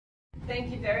thank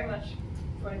you very much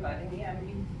for inviting me.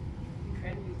 I'm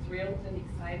incredibly thrilled and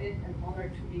excited and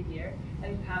honored to be here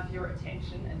and have your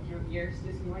attention and your ears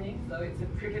this morning. So it's a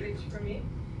privilege for me.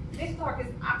 This talk is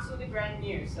absolutely brand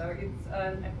new. So it's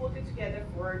I pulled it together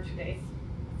for today's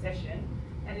session,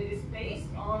 and it is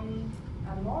based on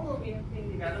a model we have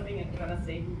been developing, and I'm going to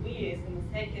say who we is in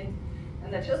a second.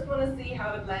 And I just want to see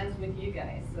how it lands with you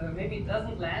guys. So maybe it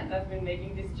doesn't land. I've been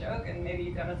making this joke, and maybe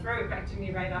you're going to throw it back to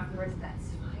me right afterwards. That's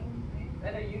fine, right?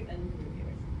 Better you than the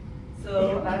viewers.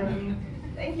 So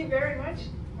thank you very much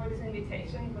for this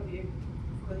invitation,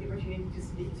 for the opportunity to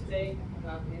speak today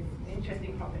about this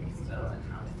interesting topic. So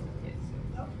and how it is.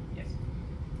 Oh, yes.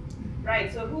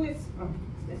 Right. So who is? Oh,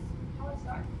 is this how it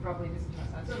starts? Probably this is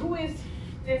how it starts. So who is?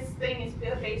 This thing is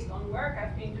based on work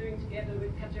I've been doing together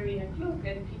with Katharina Klug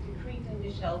and Peter Creed and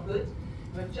Michelle Good.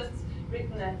 We've just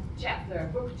written a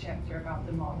book chapter about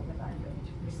the model that I'm going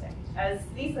to present. As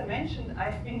Lisa mentioned,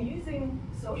 I've been using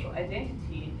social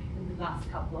identity in the last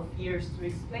couple of years to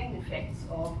explain effects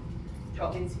of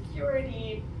job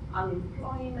insecurity,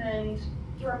 unemployment,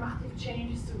 dramatic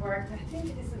changes to work. And I think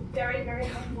it is a very, very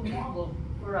helpful model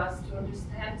for us to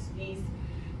understand these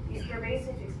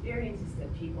pervasive experiences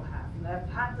that people have. And I've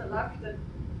had the luck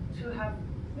to have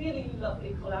really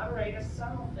lovely collaborators.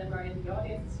 Some of them are in the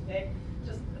audience today.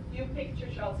 Just a few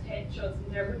picture shots, headshots,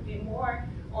 and there would be more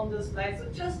on those slides. So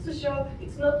just to show,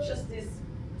 it's not just this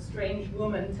strange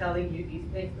woman telling you these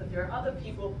things, but there are other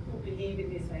people who believe in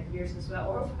these ideas as well,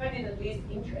 or find it at least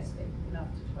interesting enough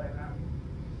to toy around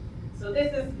with. So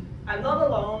this is, I'm not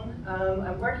alone.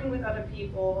 I'm working with other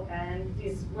people, and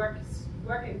this work is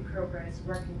work in progress,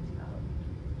 work in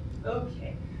development.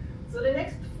 Okay, so the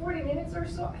next 40 minutes or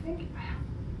so, I think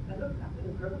I looked up in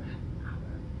the program, I have an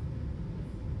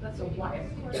hour. That's a while,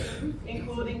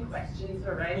 including questions,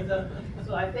 all right?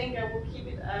 So I think I will keep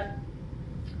it at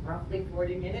roughly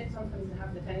 40 minutes. Sometimes I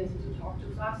have the tendency to talk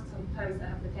too fast, sometimes I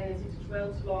have the tendency to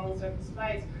dwell too long on certain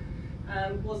slides.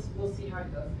 We'll see how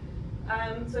it goes.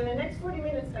 So in the next 40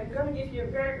 minutes, I'm going to give you a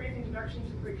very brief introduction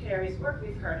to precarious work.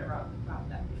 We've heard about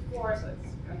that before, so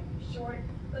it's going to be short.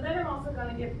 But then I'm also going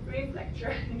to give a brief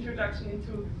lecture introduction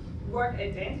into work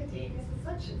identity. This is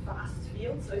such a vast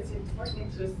field, so it's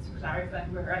important to clarify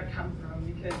where I come from,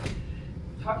 because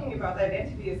talking about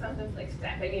identity is sometimes like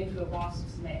stepping into a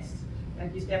wasp's nest,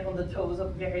 and you step on the toes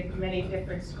of very many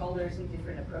different scholars and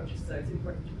different approaches, so it's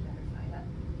important to clarify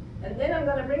that. And then I'm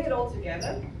going to bring it all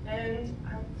together and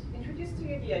introduce to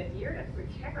you the idea that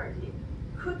precarity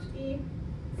could be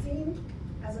seen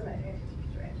as an identity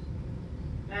threat.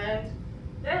 And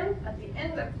then at the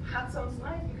end, I've had some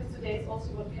slides, because today is also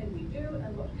what can we do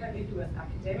and what can we do as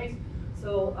academics.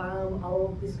 So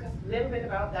I'll discuss a little bit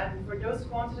about that. And for those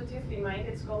quantitatively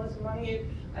minded scholars among you,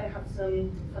 I have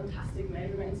some fantastic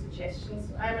measurement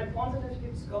suggestions. I'm a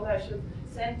quantitative scholar. I should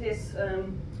send this.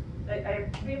 I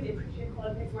really appreciate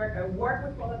qualitative work. I work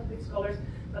with qualitative scholars,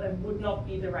 but I would not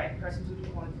be the right person to do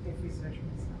qualitative research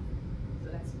myself.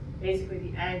 So that's basically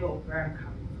the angle where I'm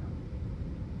coming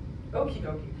from. Okie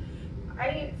dokie.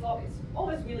 I thought it's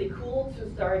always really cool to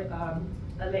start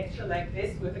a lecture like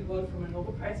this with a quote from a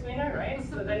Nobel Prize winner, right?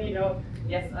 So then you know,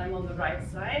 yes, I'm on the right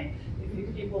side.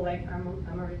 If people like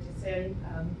Amartya Sen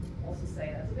also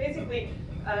say that. So basically,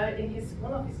 in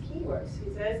one of his keywords,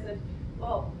 he says that,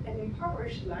 well, an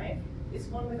impoverished life is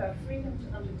one without freedom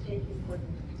to undertake important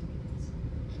activities.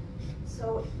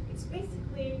 So it's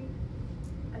basically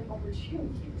an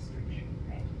opportunity restriction,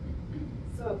 right?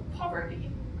 So poverty,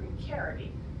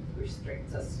 precarity,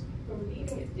 restricts us from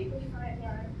leading a dignified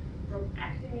life, from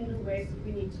acting in the ways that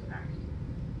we need to act.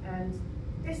 And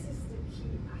this is the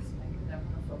key aspect that I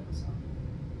want to focus on.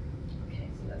 Okay,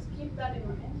 so let's keep that in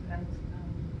mind, and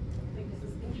I think this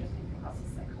is interesting for us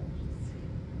as psychologists.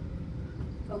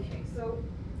 Okay, so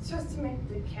just to make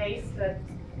the case that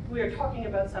we are talking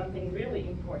about something really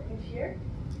important here,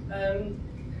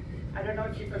 I don't know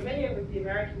if you're familiar with the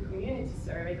American Community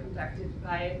Survey conducted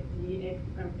by the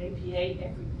APA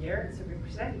every year. It's a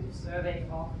representative survey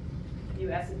of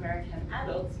US American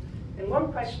adults. And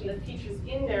one question that features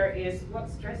in there is, what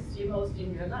stresses you most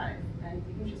in your life? And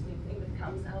the interesting thing that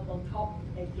comes out on top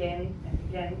again and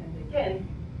again and again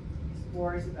is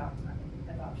worries about money,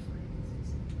 about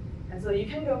finances. And so you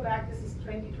can go back, this is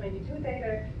 2022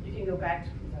 data, you can go back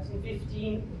to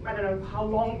 2015, I don't know how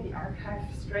long the archive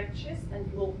stretches,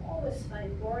 and you will always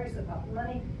find worries about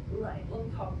money right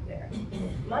on top there.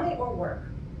 Money or work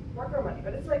or money,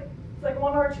 but it's like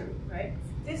one or two, right?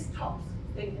 This top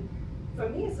thing, for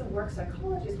me as a work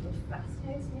psychologist, what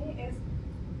fascinates me is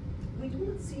we do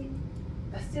not see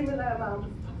a similar amount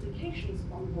of publications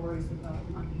on worries about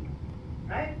money,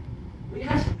 right? We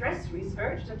have stress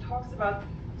research that talks about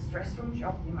stress from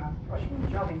job demand, stress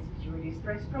from job insecurity,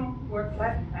 stress from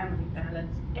work-life family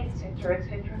balance, etc.,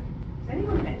 etc. Is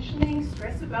anyone mentioning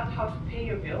stress about how to pay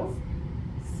your bills?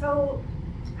 So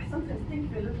I sometimes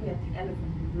think we're looking at the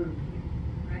elephant in the room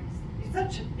here, right? It's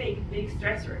such a big, big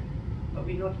stressor, but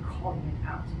we're not calling it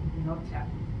out, we're not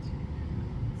tapping it.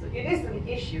 So it is an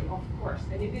issue, of course,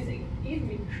 and it is even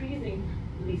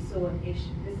increasingly so an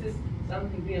issue. This is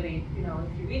something really, you know,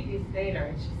 if you read these data,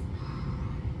 it just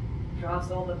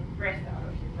draws all the breath out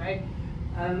of you, right?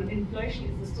 Inflation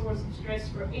is the source of stress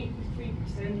for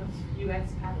 83% of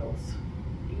US adults.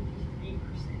 83%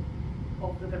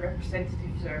 of the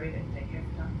representative survey that they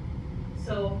have done.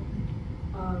 So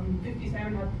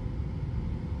 57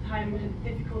 had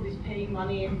difficulties paying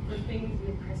money for things in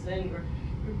the present, or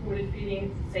reported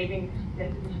feeling saving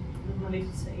that didn't have the money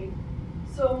to save.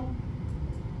 So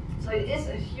it is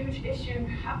a huge issue,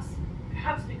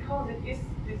 perhaps because it is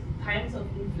these times of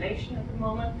inflation at the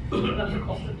moment, and of the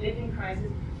cost of living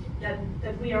crisis,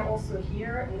 that we are also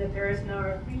here, and that there is now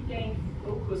a regained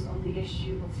focus on the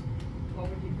issue of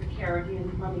poverty, precarity,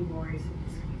 and money worries in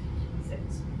this particular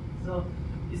sense. So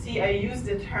you see, I use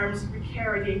the terms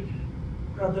precarity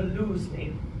rather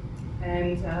loosely,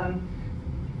 and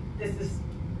this is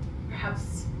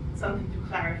perhaps something to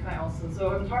clarify also.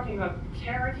 So I'm talking about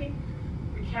precarity.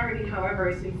 Precarity, however,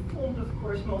 is informed, of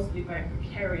course, mostly by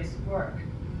precarious work.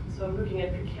 So I'm looking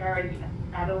at precarity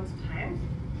at adult times,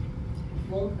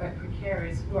 informed by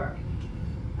precarious work.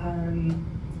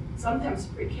 Sometimes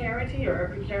precarity or a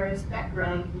precarious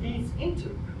background leads into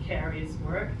precarious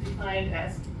work, defined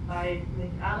as by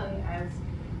Blake Allan as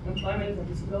employment that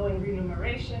is low in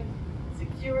remuneration,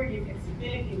 security,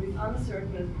 flexibility with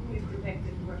uncertain and poorly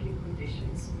protected working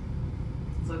conditions.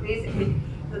 So basically,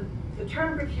 the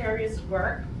term precarious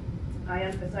work,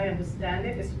 as I understand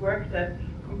it, is work that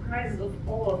comprises of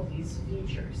all of these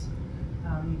features.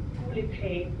 Poorly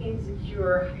paid,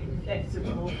 insecure,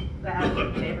 inflexible, bad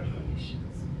labor conditions.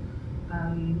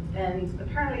 And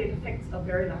apparently it affects a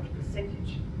very large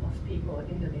percentage of people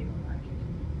in the labor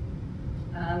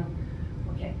market.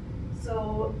 Okay,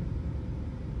 so,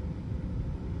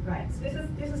 right, so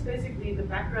this is basically the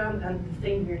background and the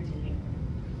thing we're dealing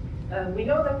with. We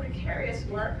know that precarious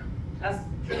work has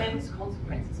tremendous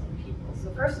consequences on people.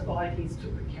 So first of all, it leads to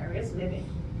precarious living.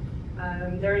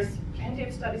 There is plenty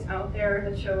of studies out there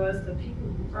that show us that people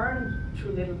who earn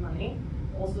too little money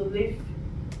also live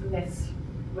less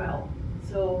well.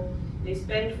 So they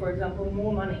spend, for example,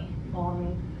 more money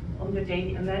on the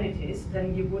daily amenities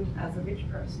than you would as a rich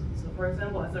person. So for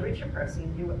example, as a richer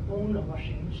person, you own a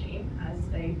washing machine. As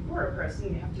a poorer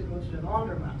person, you have to go to the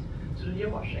laundromat to do your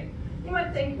washing. You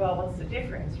might think, well, what's the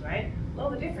difference, right? Well,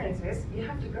 the difference is you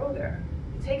have to go there.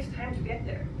 It takes time to get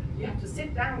there. You have to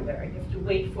sit down there. You have to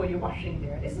wait for your washing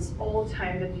there. This is all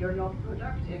time that you're not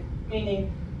productive,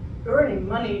 meaning earning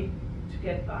money to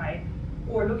get by,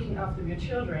 or looking after your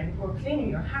children, or cleaning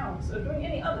your house, or doing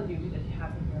any other duty that you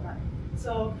have in your life.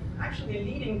 So actually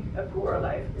leading a poorer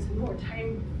life is a more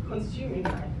time-consuming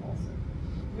life also.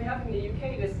 We have in the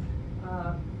UK this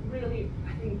really,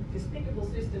 I think, despicable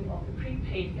system of the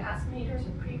prepaid gas meters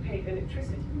and prepaid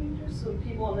electricity meters. So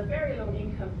people on a very low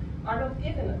income are not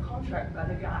given a contract by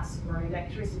the gas or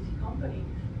electricity company.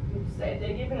 Instead,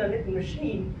 they're given a little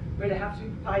machine where they have to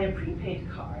buy a prepaid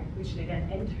card, which they then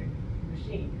enter the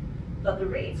machine. But the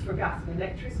rates for gas and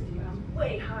electricity are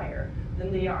way higher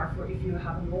than they are for if you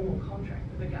have a normal contract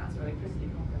with a gas or electricity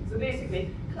company. So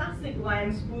basically, classic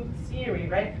line smooth theory,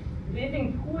 right?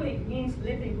 Living poorly means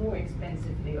living more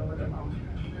expensively over the long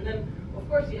term. And then, of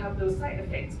course, you have those side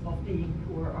effects of being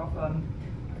poor, of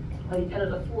you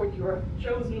cannot afford your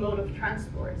chosen mode of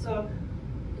transport. So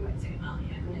you might say, well,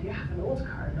 yeah, you have an old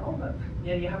car, no? But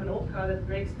yeah, you have an old car that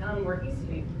breaks down more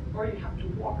easily, or you have to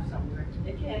walk somewhere.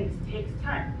 Again, this takes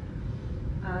time.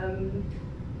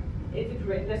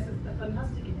 This is a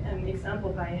fantastic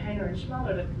example by Heiner and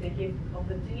Schmaler that they give of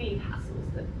the daily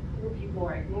hassles that poor people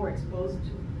are more exposed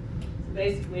to. So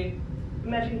basically,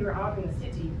 imagine you're out in the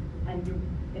city and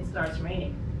it starts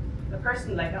raining. A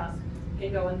person like us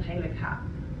can go and hail a cab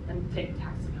and take a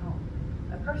taxi home.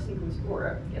 A person who's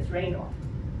poor gets rained on.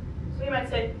 So you might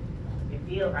say, that's a big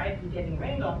deal, right? You're getting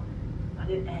rained on. But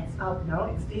it adds up, no?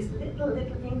 It's these little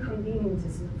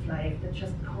inconveniences of life that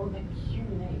just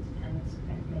accumulate and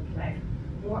make life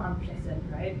more unpleasant,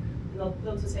 right? Not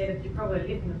to say that you probably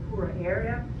live in a poorer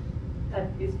area, that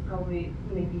is probably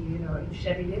maybe, in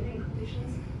shabby living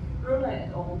conditions. Brunner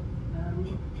et al.,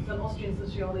 some Austrian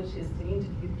sociologists, they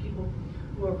interviewed people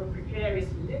who were precarious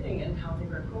living and how they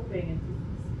were coping,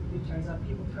 and it turns out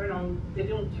people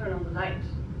don't turn on the light,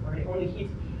 or they only heat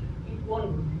one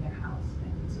room in their house.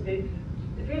 And so they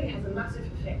it really has a massive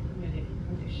effect on your living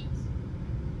conditions.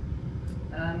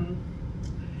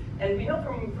 And we know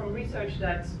from research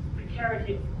that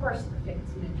precarity, of course,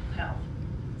 affects mental health.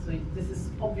 So this is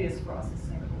obvious for us as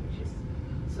psychologists.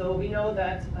 So we know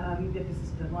that, this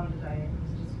is the one that I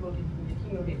was just quoting from the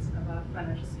keynotes about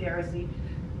financial scarcity,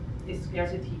 this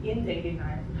scarcity in daily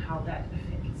life, and how that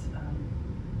affects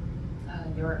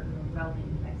your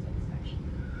well-being, life satisfaction.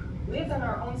 We've done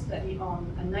our own study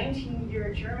on a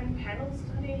 19-year German panel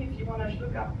study. If you want to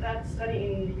look up that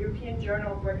study in the European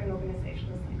Journal of Work and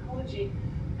Organizational Psychology,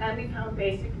 and we found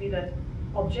basically that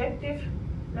objective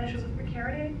measures of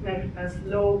precarity, measured as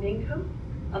low income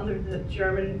under the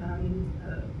German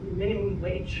minimum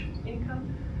wage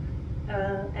income,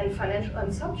 and financial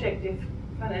and subjective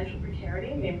financial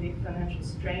precarity, namely financial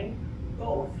strain,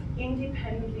 both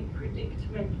independently predict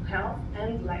mental health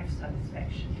and life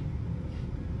satisfaction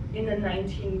in a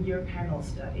 19-year panel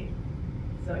study.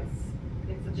 So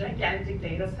it's a gigantic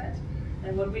data set.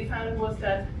 And what we found was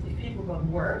that if people got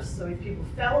worse, so if people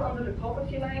fell under the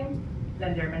poverty line,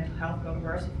 then their mental health got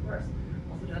worse, of course.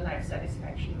 Also their life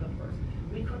satisfaction got worse.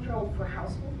 We controlled for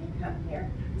household income here.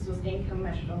 This was income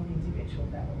measured on the individual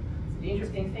level. So the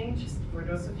interesting thing, just for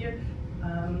those of you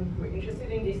who are interested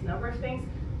in these number of things,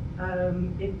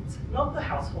 it's not the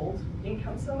household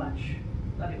income so much,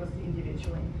 but it was the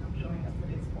individual income, showing us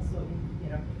that it's also,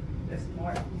 there's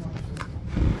more.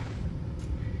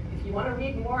 If you want to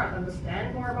read more and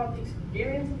understand more about the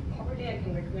experience of poverty, I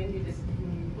can recommend you this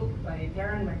book by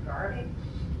Darren McGarvey.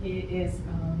 He is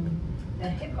a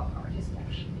hip-hop artist,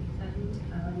 actually,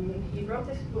 and he wrote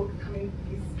this book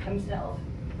himself,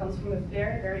 comes from a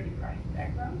very, very deprived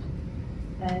background,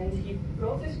 and he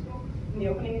wrote this book. In the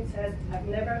opening it says, I've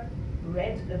never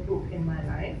read a book in my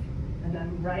life, and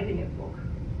I'm writing a book.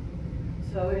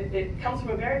 So it comes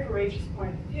from a very courageous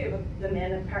point of view, but the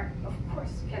man, of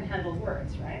course, can handle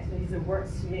words, right? So he's a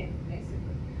wordsmith,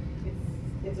 basically.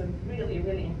 It's a really,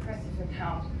 really impressive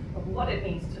account of what it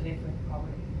means to live with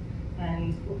poverty.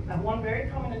 And one very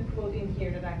prominent quote in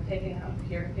here that I've taken out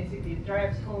here basically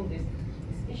drives home this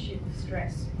issue of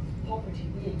stress, of poverty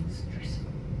being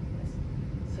stressful.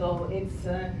 So it's,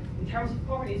 in terms of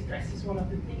poverty, stress is one of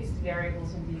the biggest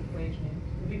variables in the equation.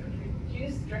 If we could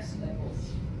reduce stress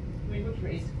levels, we would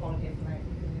raise the quality of life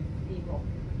of people.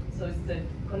 So it's the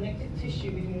connective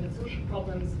tissue between the social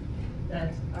problems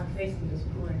that are facing those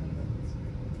poor neighborhoods.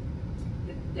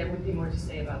 There would be more to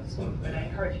say about this book, but I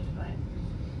encourage you to buy it.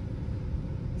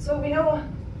 So we know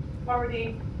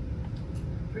poverty,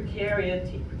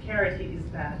 precarity is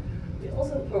bad. We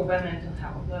also know for mental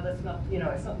health. Well, that's not,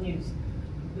 it's not news.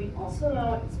 We also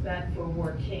know it's bad for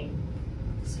working.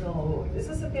 So this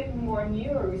is a bit more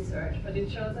newer research, but it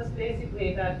shows us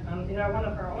basically that in one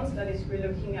of our own studies, we're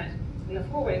looking at, in a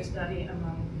 4-way study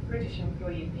among British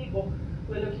employee people,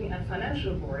 we're looking at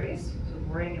financial worries, so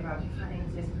worrying about your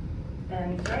finances,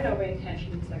 and turnover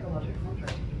intention in psychological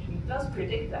contract, which does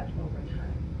predict that over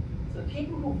time. So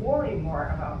people who worry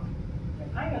more about their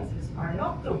finances are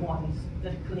not the ones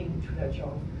that cling to their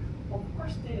job. Of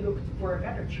course, they look for a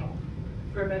better job,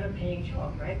 for a better paying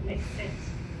job, right? Makes sense.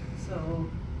 So,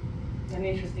 an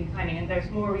interesting finding, and there's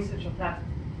more research of that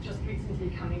just recently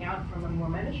coming out from a more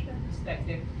management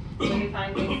perspective. So we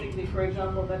find basically, for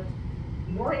example, that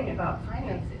worrying about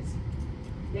finances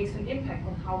makes an impact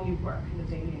on how you work in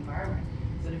the daily environment.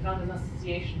 So they found an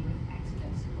association with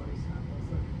accidents, for example.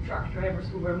 So truck drivers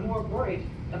who were more worried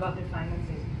about their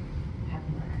finances had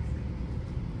more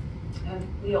accidents.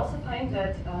 And we also find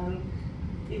that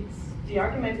the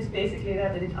argument is basically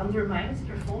that it undermines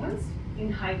performance in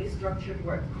highly structured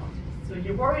work contexts. So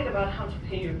you're worried about how to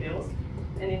pay your bills,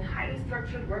 and in highly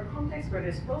structured work contexts where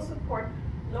there's low support,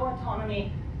 low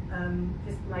autonomy,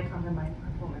 this might undermine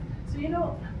performance.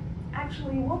 So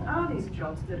actually, what are these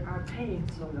jobs that are paying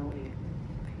so lowly?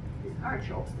 These are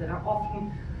jobs that are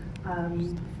often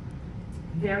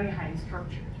very highly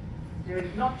structured. They're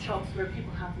not jobs where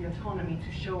people have the autonomy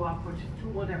to show up or to do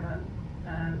whatever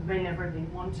whenever they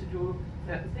want to do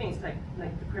certain things, like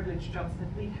the privileged jobs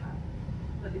that we have.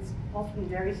 But it's often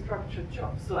very structured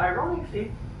jobs. So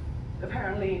ironically,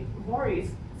 apparently,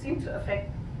 worries seem to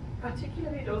affect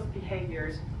particularly those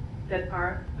behaviors that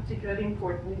are particularly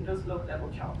important in those low-level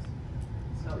jobs.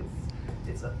 So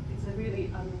it's a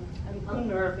really an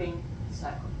unnerving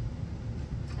cycle.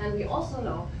 And we also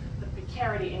know that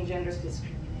precarity engenders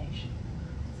discrimination.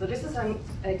 So this is an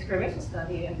experimental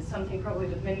study, and it's something probably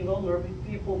that many vulnerable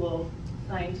people will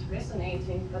find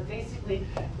resonating. But basically,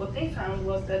 what they found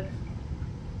was that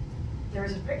there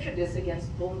is a prejudice against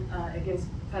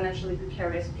financially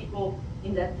precarious people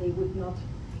in that they would not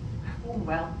perform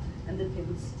well, and that they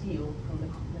would steal from the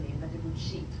company, and that they would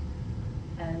cheat.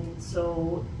 And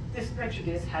so this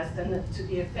prejudice has then to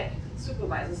the effect that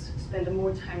supervisors spend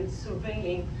more time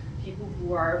surveilling people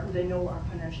who they know are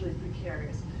financially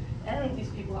precarious. And these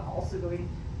people are also going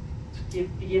to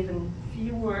be given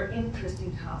fewer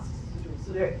interesting tasks to do.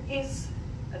 So there is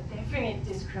a definite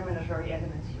discriminatory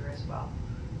element here as well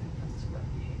when it comes to work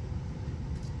behavior.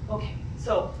 Okay,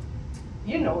 so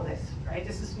you know this, right?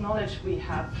 This is knowledge we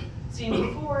have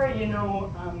seen before. You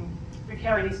know,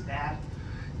 precarity is bad.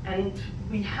 And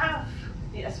we have,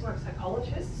 as work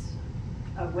psychologists,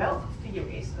 a wealth of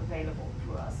theories available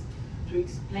to us to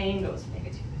explain those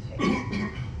negative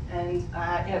effects. And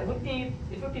it would be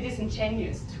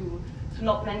disingenuous to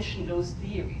not mention those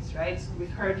theories, right? So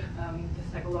we've heard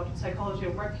the psychology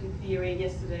of working theory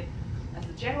yesterday as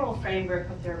a general framework,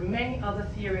 but there are many other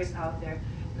theories out there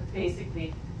that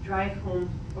basically drive home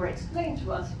or explain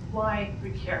to us why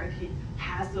precarity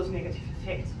has those negative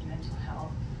effects on mental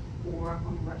health or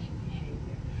on working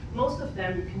behavior. Most of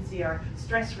them you can see are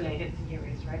stress-related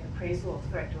theories, right? Appraisal of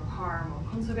threat or harm,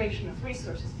 or conservation of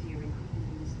resources theory could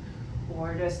be used,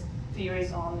 or there's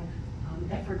theories on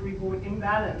effort-reward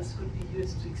imbalance could be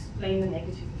used to explain the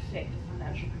negative effect of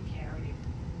financial precarity.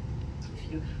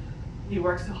 If you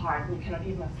work so hard and you cannot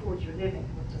even afford your living,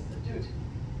 what does that do to you?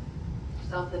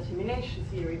 Self-determination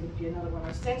theory would be another one.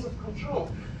 Or sense of control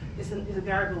is a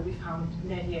variable we found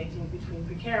mediating between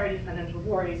precarity, financial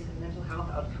worries, and mental health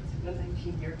outcomes in a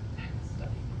 19-year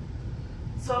study.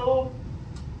 So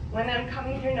when I'm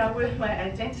coming here now with my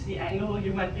identity angle,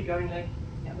 you might be going like,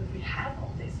 yeah, but we have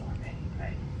all this already,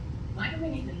 right? Why do we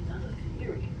need another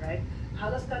theory, right? How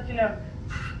does that, you know,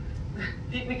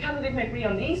 we can't even agree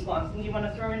on these ones, and you want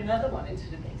to throw in another one into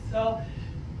the mix. So,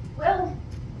 well,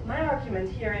 my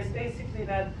argument here is basically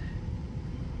that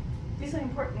these are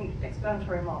important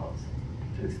explanatory models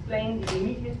to explain the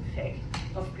immediate effect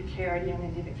of precarity on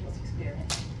individuals'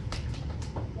 experience.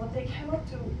 What they cannot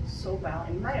do so well,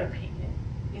 in my opinion,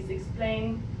 is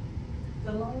explain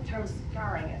the long-term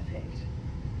scarring effect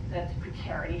that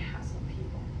precarity has on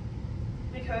people.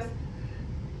 Because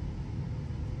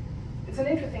it's an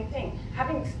interesting thing.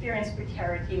 Having experienced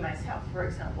precarity myself, for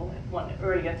example, at one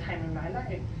earlier time in my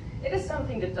life, it is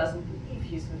something that doesn't leave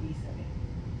you so easily.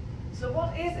 So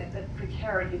what is it that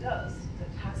precarity does that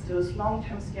has those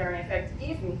long-term scaring effects,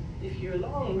 even if you're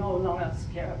no longer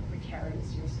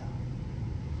precarious yourself?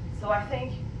 So I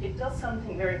think it does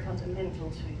something very fundamental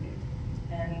to you.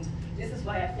 And this is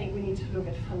why I think we need to look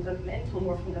at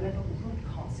more fundamental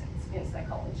root concepts in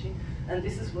psychology. And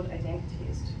this is what identity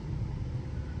is too.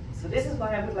 So this is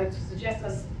why I would like to suggest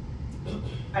us,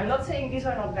 I'm not saying these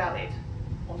are not valid.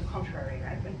 On the contrary,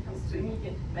 right? When it comes to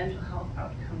immediate mental health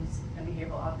outcomes and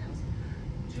behavioral outcomes,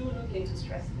 do look into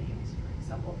stress theories, for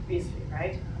example, obviously,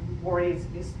 right? Worries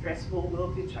is stressful,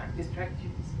 will distract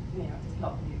you, you know, it's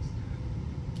not news.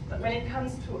 But when it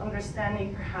comes to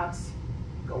understanding perhaps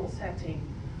goal setting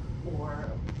or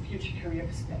future career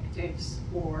perspectives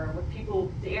or what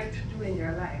people dare to do in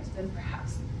their lives, then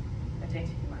perhaps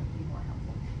identity might be more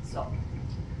helpful. So,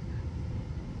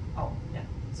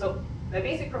 So my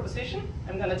basic proposition,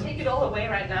 I'm going to take it all away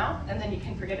right now, and then you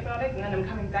can forget about it, and then I'm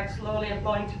coming back slowly. I'm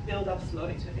going to build up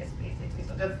slowly to this, basically.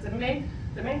 So that's the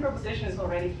main proposition is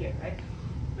already here, right?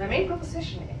 My main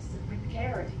proposition is that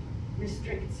precarity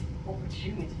restricts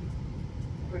opportunity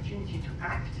to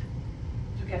act,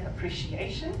 to get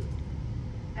appreciation,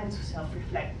 and to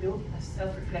self-reflect, build a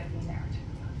self-reflecting narrative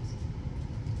about this.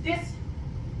 This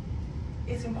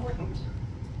is important,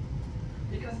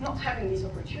 because not having these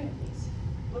opportunities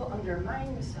will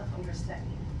undermine your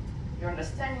self-understanding, your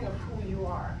understanding of who you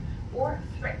are, or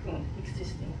threaten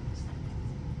existing understandings.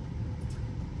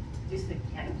 This,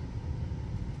 again,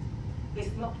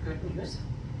 is not good news,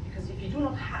 because if you do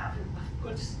not have a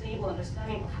good, stable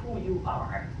understanding of who you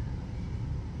are,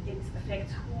 it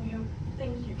affects who you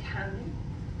think you can be,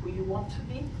 who you want to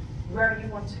be, where you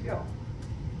want to go.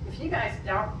 If you guys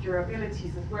doubt your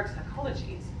abilities as work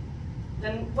psychologists,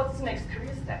 then what's the next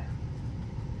career step?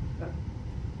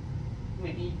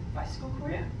 Maybe my school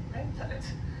career, right?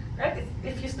 Right?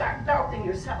 If you start doubting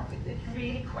yourself, it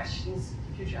really questions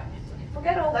the future. Okay,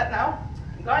 forget all that now.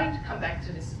 I'm going to come back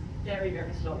to this very,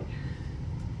 very slowly.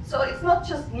 So it's not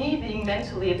just me being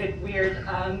mentally a bit weird,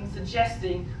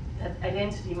 suggesting that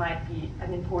identity might be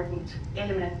an important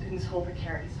element in this whole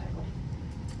precarity cycle.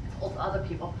 It's also other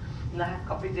people. And I have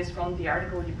copied this from the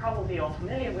article you're probably all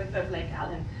familiar with, Blake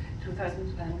Allan,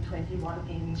 2021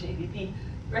 in JBP,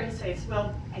 where he says,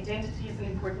 well, identity is an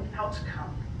important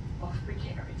outcome of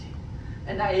precarity.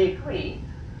 And I agree,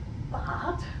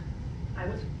 but I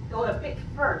would go a bit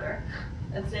further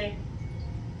and say,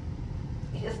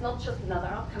 it is not just another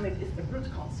outcome, it is the root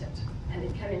concept. And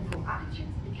it can inform attitudes,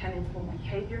 it can inform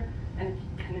behavior, and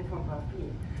it can inform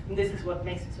well-being. And this is what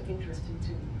makes it so interesting to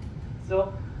me.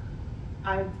 So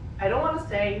I don't want to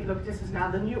say, look, this is now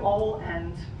the new all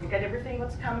and forget everything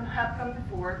that's come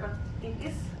before, but it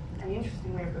is an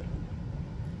interesting way of looking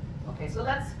at it. Okay, so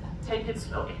let's take it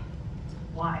slowly.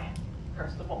 Why?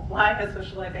 First of all, why a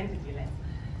social identity lens?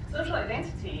 Social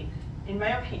identity, in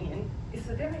my opinion, is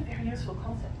a very, very useful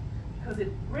concept because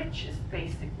it bridges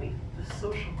basically the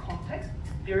social context,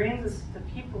 experiences that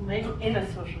people make in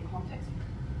a social context,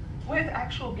 with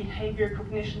actual behavior,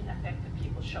 cognition, effect that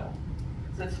people show.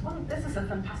 So this is a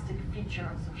fantastic feature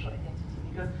of social identity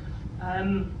because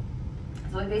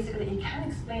so basically it can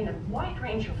explain a wide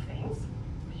range of things,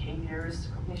 behaviors,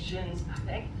 cognitions,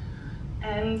 affect,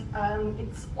 and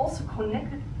it's also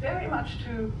connected very much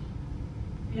to,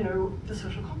 you know, the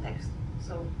social context.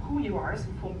 So who you are is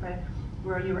informed by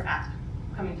where you're at.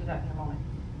 I'll come into that in a moment.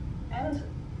 And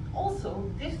also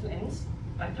this lens,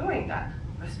 by doing that,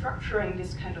 by structuring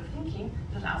this kind of thinking,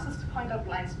 it allows us to point out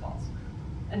blind spots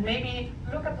and maybe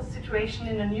look at the situation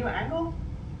in a new angle,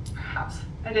 perhaps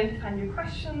identify new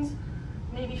questions,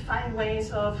 maybe find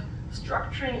ways of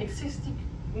structuring existing,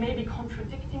 maybe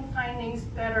contradicting findings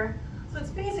better. So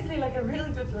it's basically like a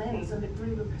really good lens and a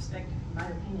really good perspective, in my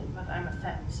opinion, but I'm a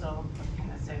fan, so what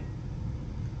can I say?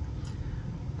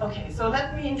 Okay, so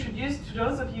let me introduce to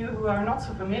those of you who are not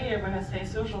so familiar when I say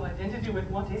social identity with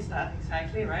what is that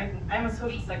exactly, right? I'm a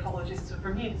social psychologist, so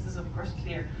for me this is of course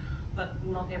clear, but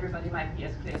not everybody might be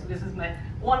as clear. So this is my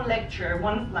one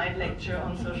slide lecture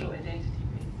on social identity,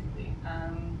 basically.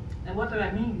 And what do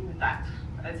I mean with that?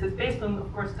 It's based on,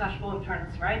 of course, Ishbel and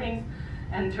Turner's writings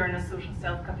and Turner's social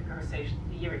self-categorization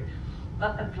theory,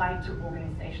 but applied to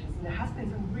organizations. And there has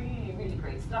been some really, really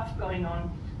great stuff going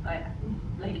on by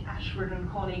Blake Allan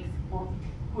and colleagues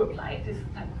who applied this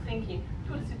type of thinking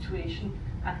to the situation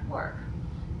at work.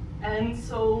 And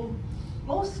so,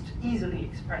 most easily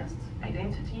expressed,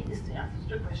 identity is the answer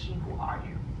to the question, who are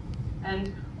you?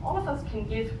 And all of us can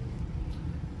give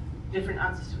different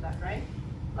answers to that, right?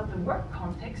 But the work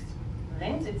context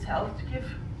lends itself to give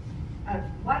a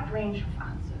wide range of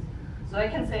answers. So I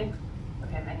can say,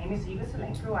 okay, my name is Eva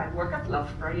Selenko, I work at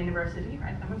Loughborough University,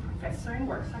 right? I'm a professor in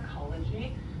work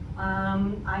psychology.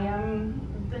 I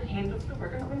am the head of the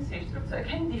work and organization group, so I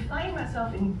can define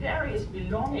myself in various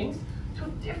belongings to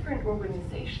different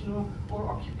organizational or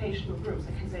occupational groups.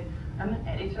 I can say, I'm an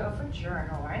editor of a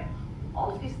journal, right?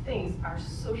 All of these things are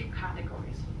social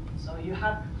categories. So you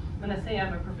have, when I say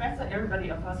I'm a professor, everybody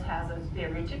of us has a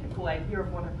stereotypical idea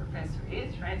of what a professor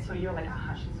is, right? So you're like,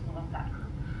 aha, she's one of that group.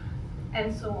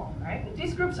 And so on, right? And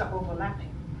these groups are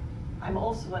overlapping. I'm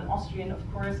also an Austrian,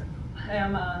 of course. I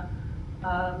am a,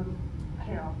 I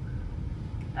don't know,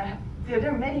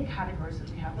 there are many categories that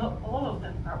we have. Not all of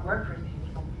them are work-related,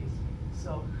 obviously.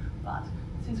 So, but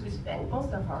since we spend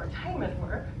most of our time at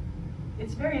work,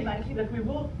 it's very likely that we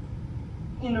will,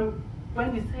 you know,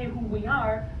 when we say who we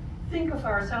are, think of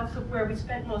ourselves of where we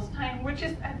spend most time, which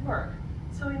is at work.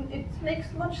 So it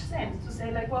makes much sense to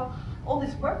say, like, well, all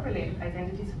these work-related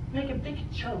identities make a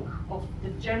big chunk of the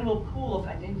general pool of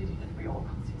identity that we all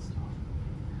consist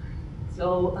of.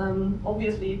 So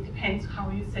obviously it depends how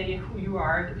you say who you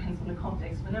are, it depends on the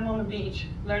context. When I'm on the beach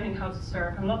learning how to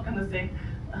surf, I'm not going to say,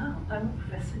 oh, I'm a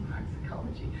professor in work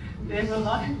psychology. They will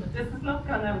not, this is not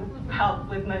going to help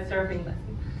with my surfing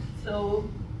lesson. So,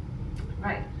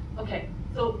 right, okay.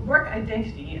 So work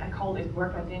identity, I call it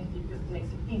work identity because it makes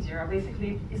it easier,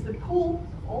 basically is the pool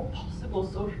of all possible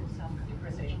social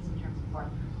self-categorizations in terms of work.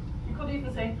 You could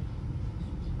even say,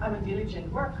 I'm a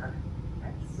diligent worker,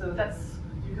 right? So that's,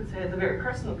 you could say it's a very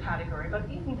personal category, but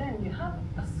even then you have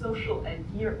a social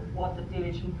idea of what a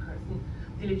diligent person,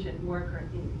 diligent worker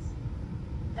is.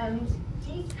 And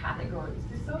these categories,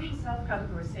 these social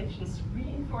self-categorizations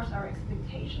reinforce our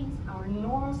expectations, our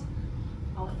norms,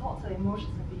 our thoughts, our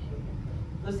emotions, and behavior.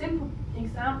 The simple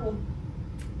example,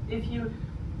 if you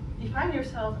define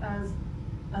yourself as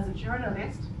a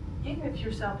journalist, even if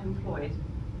you're self-employed,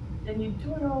 then you do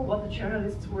know what the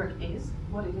journalist's work is,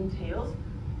 what it entails,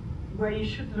 where you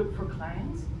should look for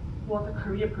clients, what the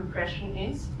career progression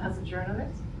is as a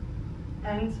journalist,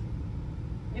 and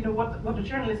you know what a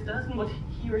journalist does and what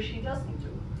he or she doesn't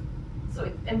do. So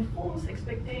it informs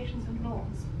expectations and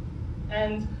norms.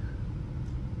 And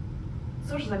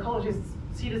social psychologists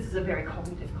see this as a very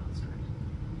cognitive construct.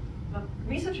 But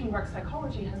research in work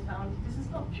psychology has found this is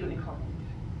not purely cognitive.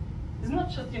 It's not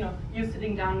just, you know, you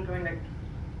sitting down and going like,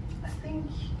 I think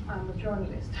I'm a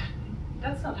journalist.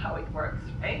 That's not how it works,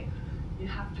 right? You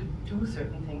have to do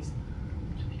certain things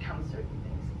to become certain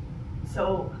things.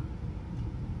 So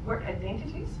Work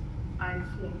identities are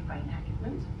informed by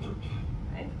enactment,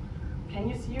 right? Can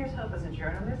you see yourself as a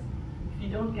journalist if you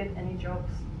don't get any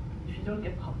jobs, if you don't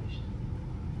get published?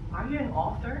 Are you an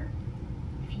author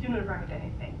if you do not write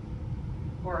anything?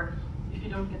 Or if you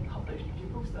don't get published, if your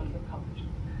books don't get published?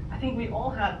 I think we all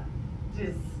had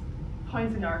these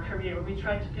points in our career where we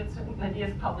tried to get certain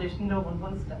ideas published and no one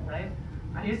wants them, right?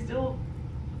 Can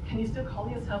you still call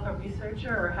yourself a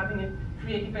researcher or having a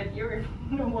creative idea if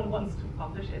no one wants to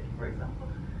publish it, for example?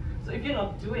 So if you're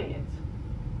not doing it,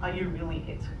 are you really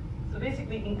it? So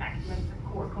basically enactment is a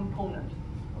core component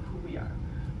of who we are.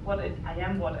 I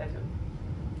am what I do.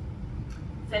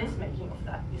 Sense making of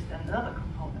that is then another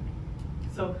component.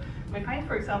 So we find,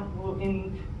 for example,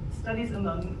 in studies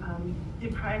among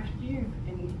deprived youth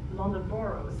in London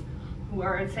boroughs who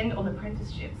are sent on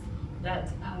apprenticeships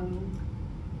that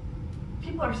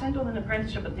people are sent on an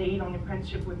apprenticeship, a day-long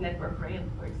apprenticeship with Network Rail,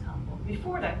 for example.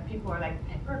 Before that, people are like,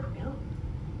 Network Rail?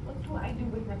 What do I do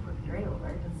with Network Rail,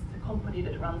 right? It's the company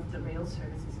that runs the rail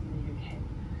services in the UK.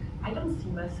 I don't see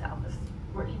myself as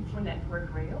working for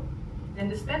Network Rail. Then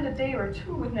they spend a day or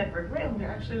two with Network Rail and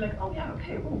they're actually like, oh yeah,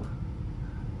 okay, ooh.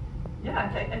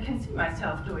 Yeah, I can see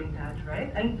myself doing that,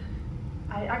 right? And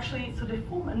so they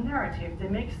form a narrative, they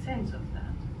make sense of that.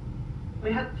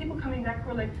 We had people coming back who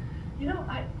were like, you know,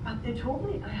 they told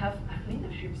me I have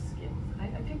leadership skills. I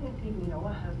didn't even know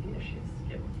I have leadership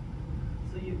skills.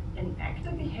 So you enact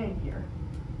a behavior,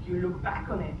 you look back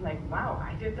on it like, wow,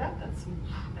 I did that, that's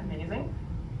amazing.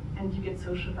 And you get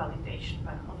social validation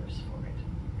by others for it.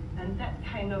 And that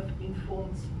kind of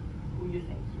informs who you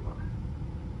think you are.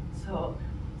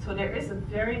 So there is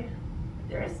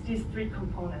these three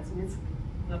components, and it's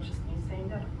not just me saying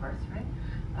that, of course, right?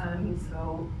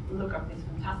 So look up this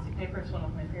fantastic paper, it's one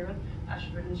of my favorite,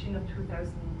 Ishbel of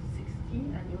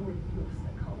 2016, Annual Review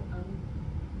of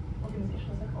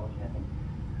Organizational Psychology, I think.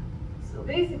 So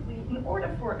basically, in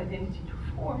order for identity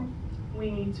to form,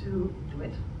 we need to do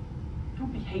it. Do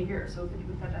behavior associated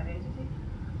with that identity,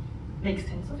 make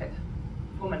sense of it,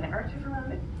 form a narrative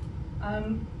around it,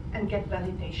 and get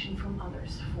validation from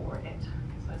others for it.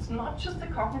 So it's not just a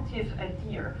cognitive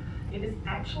idea, it is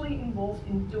actually involved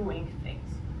in doing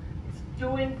things. It's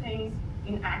doing things,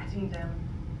 enacting them,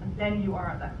 and then you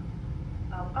are them.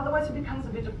 Otherwise it becomes a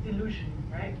bit of delusion,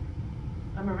 right?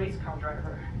 I'm a race car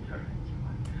driver.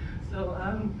 So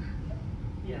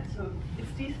yeah, so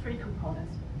it's these three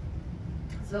components.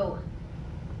 So,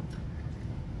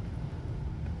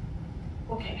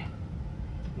 okay.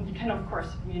 You can, of course,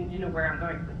 you know where I'm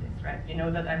going with this, right? You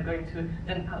know that I'm going to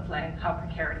then outline how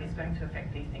precarity is going to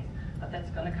affect these things, but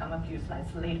that's going to come a few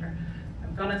slides later.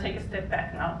 I'm going to take a step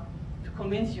back now to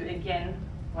convince you again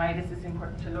why this is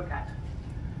important to look at.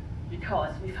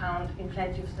 Because we found in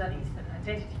plenty of studies that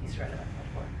identity is relevant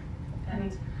at work.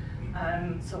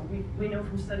 And so we know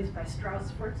from studies by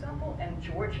Strauss, for example, and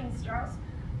George and Strauss,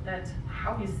 that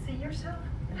how you see yourself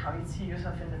and how you see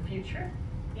yourself in the future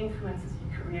influences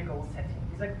your career goal setting.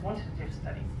 These are quantitative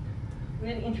studies,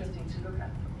 really interesting to look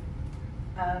at.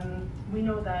 We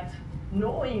know that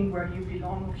knowing where you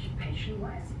belong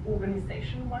occupation-wise,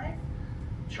 organization-wise,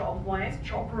 job-wise,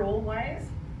 job role-wise,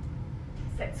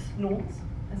 sets norms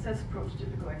and sets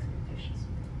prototypical expectations.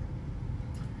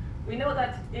 We know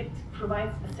that it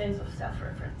provides a sense of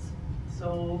self-reference,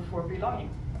 so for belonging.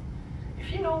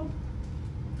 If you know,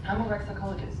 I'm a work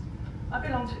psychologist, I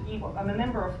belong to EAWOP, I'm a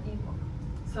member of EAWOP.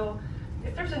 So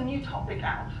if there's a new topic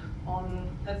out on,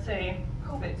 let's say,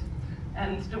 COVID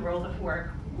and the world of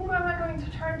work, who am I going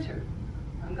to turn to?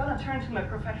 I'm going to turn to my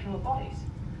professional bodies.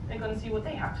 They're going to see what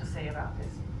they have to say about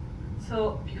this.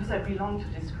 So, because I belong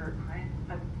to this group, right?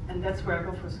 And that's where I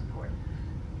go for support.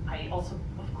 I also,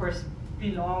 of course,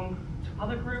 belong to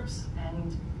other groups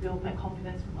and build my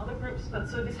confidence from other groups, but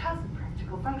so this has a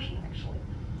practical function, actually.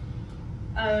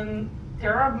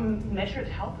 There are measured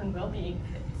health and well-being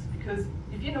effects, because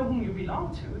if you know whom you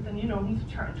belong to, then you know whom to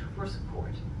turn to for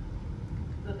support.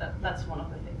 So that's one of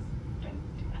the things.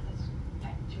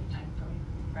 Time going,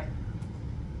 right?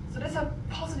 So there's a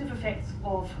positive effects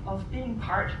of being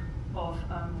part of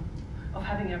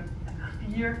having a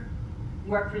clear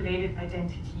work-related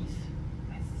identities.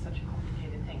 It's such a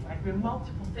complicated thing, right? We're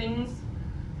multiple things.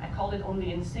 I call it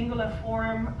only in singular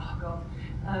form. Oh God.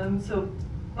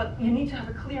 But you need to have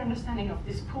a clear understanding of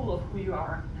this pool of who you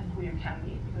are and who you can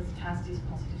be, because it has these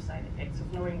positive side effects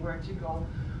of knowing where to go,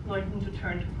 knowing whom to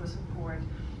turn to for support,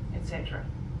 etc.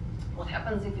 What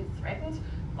happens if it's threatened?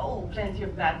 Oh, plenty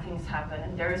of bad things happen.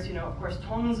 And there is, of course,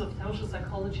 tons of social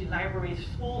psychology libraries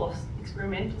full of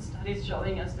experimental studies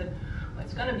showing us that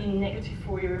it's going to be negative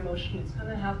for your emotion. It's going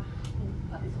to have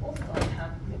but it's also going to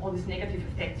have all these negative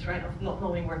effects, right, of not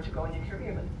knowing where to go in your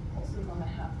career, but it's also going to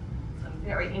have some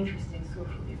very interesting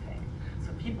social effects.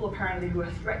 So people apparently who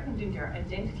are threatened in their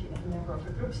identity as a member of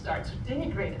a group start to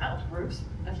denigrate out groups,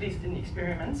 at least in the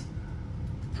experiments,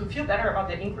 to feel better about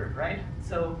their in-group, right?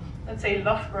 So let's say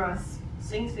Loughborough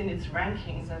sinks in its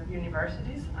rankings at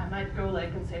universities. I might go like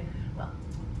and say, well,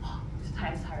 this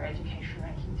Times Higher Education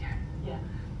ranking,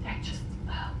 they're just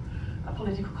a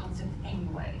political concept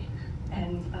anyway.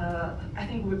 And I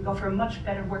think we would go for a much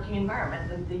better working environment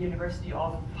than the University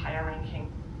of Higher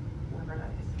Ranking, whatever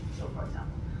that is. So for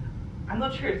example, I'm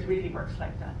not sure it really works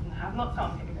like that, and I have not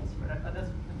found evidence for that, but that's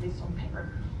at least on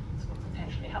paper. That's what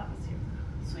potentially happens here.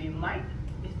 So it might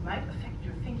affect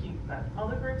your thinking about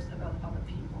other groups, about other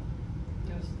people.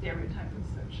 You know, stereotype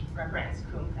research,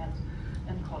 Branscombe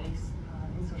and colleagues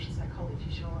in social psychology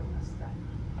showing us that.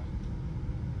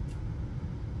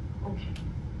 Okay.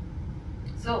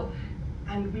 So,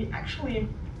 and we actually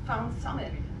found some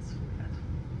evidence for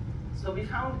that. So we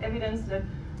found evidence that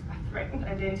a threatened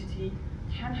identity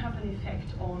can have an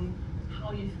effect on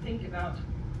how you think about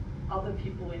other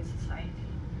people in society.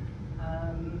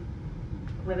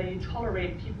 Whether you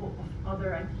tolerate people of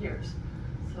other ideas.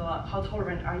 So how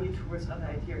tolerant are you towards other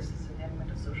ideas is an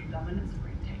element of social dominance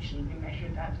orientation. We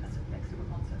measured that as a flexible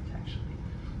concept, actually.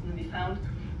 And we found,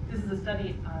 this is a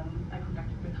study I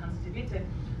conducted with Hans de Witte.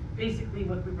 Basically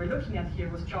what we were looking at here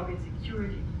was job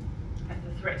insecurity as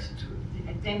a threat to the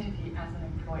identity as an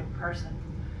employed person.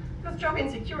 Because job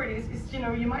insecurity is, you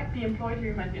know, you might be employed or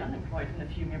you might be unemployed in a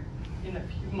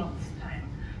few months' time.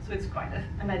 So it's quite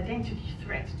an identity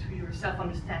threat to your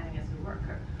self-understanding as a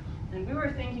worker. And we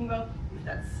were thinking, well, if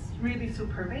that's really so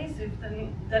pervasive,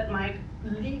 then that might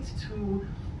lead to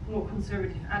more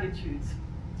conservative attitudes,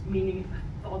 meaning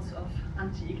thoughts of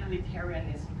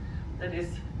anti-egalitarianism, that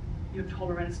is, your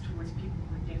tolerance towards people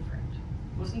who are different.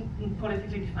 It wasn't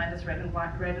politically defined as red and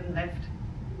white, red and left.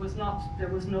 It was not,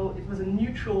 it was a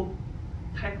neutral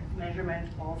type of measurement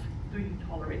of, do you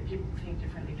tolerate people who think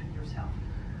differently to yourself?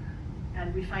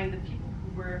 And we find that people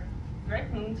who were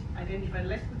threatened identified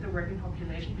less with the working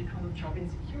population because of job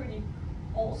insecurity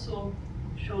also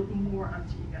showed more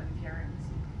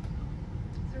anti-egalitarianism.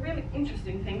 It's a really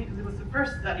interesting thing because it was the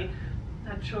first study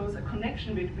that shows a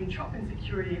connection between job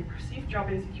insecurity, perceived job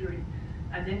insecurity,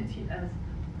 identity as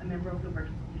a member of the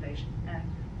working population, and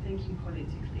thinking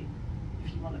politically,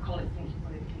 if you want to call it thinking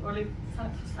politically,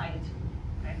 or society,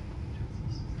 right?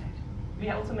 Society. We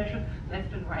also measured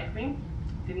left and right wing.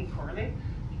 Didn't correlate,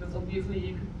 because obviously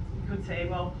you could say,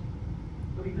 well,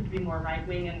 we could be more right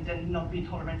wing and then not be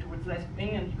tolerant towards left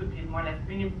wing, and you could be more left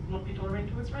wing and not be tolerant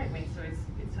towards right wing. So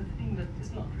it's a thing that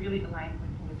is not really aligned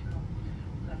with political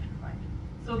left and right.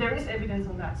 So there is evidence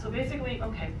on that. So basically,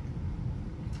 okay,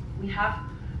 we have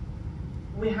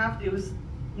those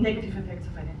negative effects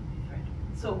of identity threat.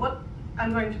 So what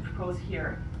I'm going to propose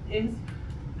here is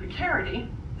precarity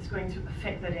is going to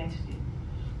affect identity.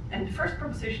 And the first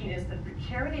proposition is that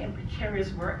precarity and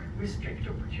precarious work restrict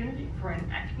opportunity for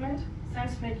enactment,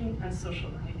 sense-making, and social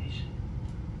validation.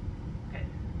 Okay.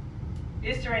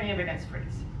 Is there any evidence for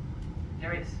this?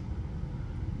 There is.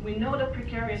 We know that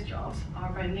precarious jobs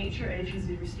are by nature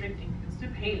agency restricting because they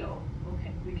pay low.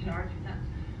 Okay, we can argue that.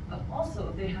 But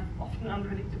also they have often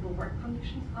unpredictable work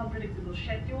conditions, unpredictable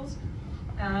schedules,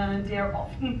 and they are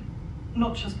often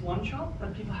not just one job,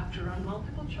 but people have to run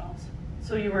multiple jobs.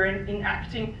 So you were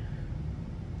enacting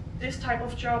this type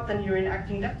of job, then you're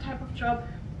enacting that type of job.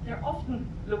 They're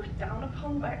often looked down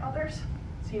upon by others,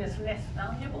 seen as less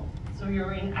valuable. So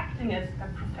you're enacting as a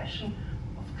profession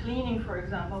of cleaning, for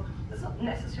example. That's not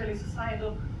necessarily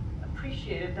societal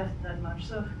appreciated that much.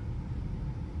 So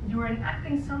you're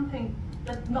enacting something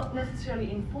that not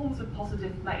necessarily informs a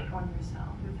positive light on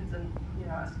yourself if it's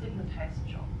a stigmatized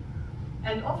job.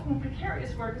 And often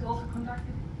precarious work is also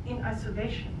conducted in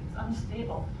isolation. It's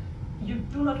unstable. You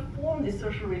do not form the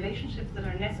social relationships that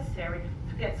are necessary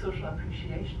to get social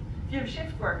appreciation. If you have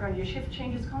shift worker and your shift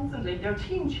changes constantly, your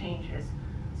team changes.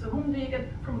 So from whom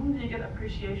do you get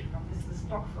appreciation from? This is a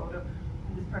stock photo,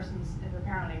 and this person is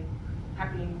apparently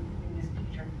happening in this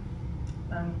picture.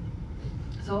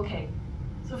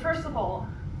 So first of all,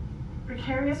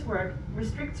 precarious work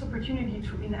restricts opportunity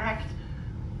to enact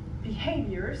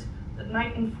behaviors that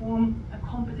might inform a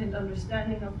competent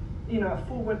understanding of a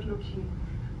forward-looking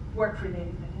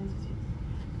work-related identity.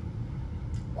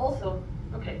 Also,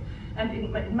 and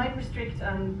it might restrict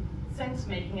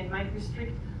sense-making, it might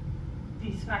restrict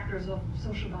these factors of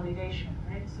social validation,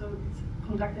 right? So it's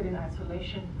conducted in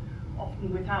isolation,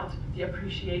 often without the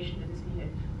appreciation that is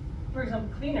needed. For example,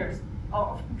 cleaners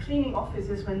are often cleaning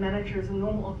offices when managers and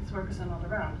normal office workers are not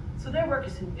around. So their work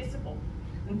is invisible,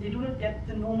 and they do not get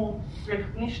the normal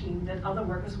recognition that other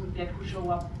workers would get who show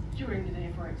up during the day,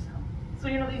 for example. So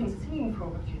you're not even seen for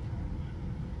what you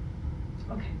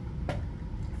do. Okay.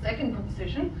 Second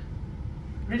proposition,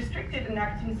 restricted and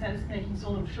acting sense-making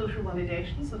sort of social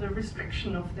validation. So the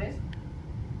restriction of this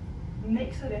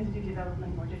makes identity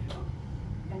development more difficult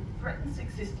and threatens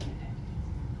existing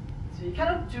identities. So you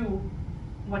cannot do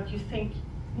what you think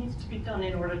needs to be done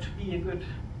in order to be a good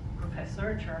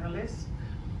professor, journalist,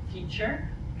 teacher,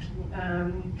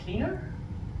 cleaner.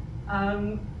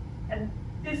 And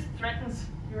this threatens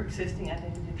your existing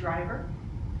identity driver.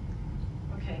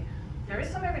 Okay, there is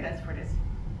some evidence for this.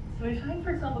 So we find, for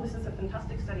example, this is a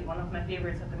fantastic study, one of my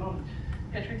favorites at the moment.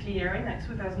 Patrick Leary,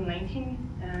 2019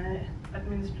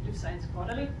 Administrative Science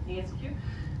Quarterly, ASQ.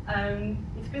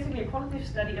 It's basically a qualitative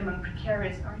study among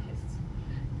precarious artists.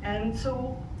 And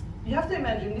so you have to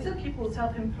imagine, these are people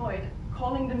self-employed,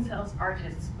 calling themselves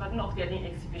artists, but not getting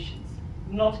exhibitions,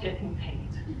 not getting paid.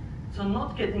 So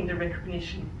not getting the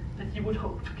recognition that you would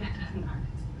hope to get as an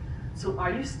artist. So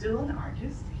are you still an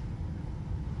artist?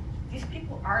 These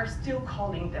people are still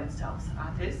calling themselves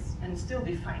artists and still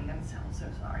define themselves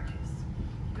as artists.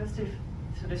 Because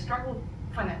they struggle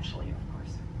financially, of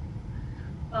course.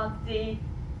 But they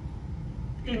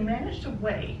managed a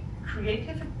way,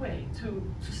 creative way, to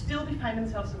still define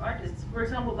themselves as artists. For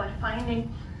example, by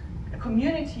finding a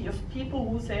community of people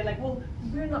who say, like, well,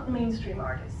 we're not mainstream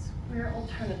artists, we're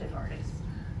alternative artists.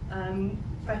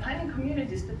 By finding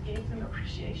communities that gave them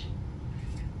appreciation.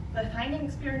 By finding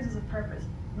experiences of purpose,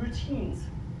 routines,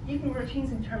 even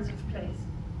routines in terms of place.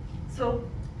 So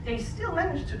they still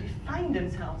managed to define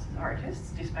themselves as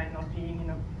artists, despite not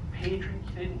being, paid,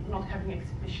 not having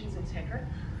exhibitions, etc.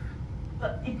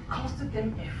 But it costed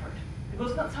them effort. It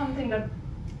was not something that,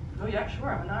 oh yeah, sure,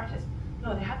 I'm an artist.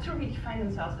 No, they had to redefine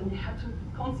themselves, and they had to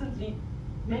constantly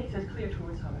make that clear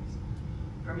towards others.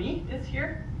 For me, this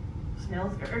here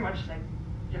smells very much like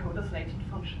Jehovah's latent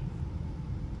functions.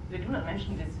 They do not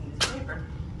mention this in this paper,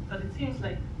 but it seems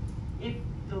like if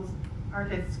those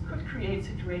artists could create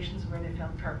situations where they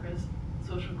felt purpose,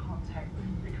 social contact,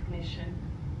 recognition,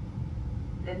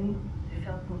 then they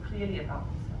felt more clearly about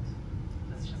themselves.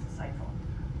 That's just a side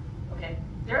thought. Okay,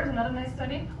 there's another nice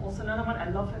study, also another one I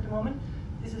love at the moment.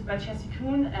 This is by Jesse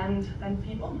Kuhn and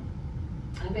people.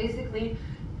 And basically,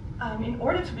 in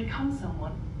order to become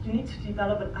someone, you need to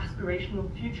develop an aspirational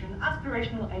future, an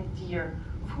aspirational idea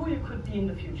of who you could be in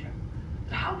the future.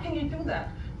 So how can you do that?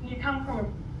 You come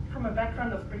from a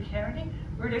background of precarity,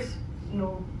 where there's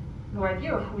no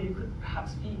idea of who you could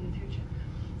perhaps be in the future.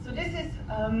 So this is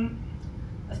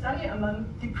a study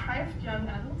among deprived young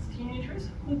adults, teenagers,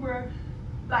 who were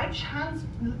by chance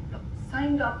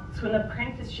signed up to an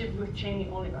apprenticeship with Jamie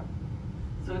Oliver.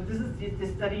 So this is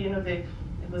this study, it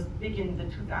was big in the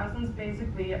 2000s,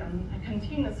 basically, a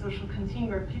canteen, a social canteen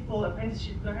where people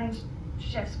apprenticeship learned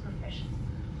chef's professions.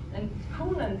 And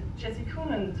Jesse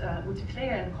Kuhn and Ute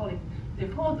Claire and colleagues, they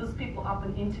followed those people up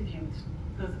and interviewed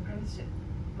those apprenticeships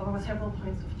over several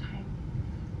points of time.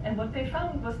 And what they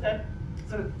found was that,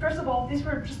 so first of all, these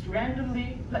were just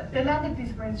randomly, they landed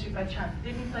these apprenticeships by chance.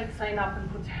 They didn't sign up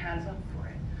and put their hands up for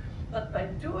it. But by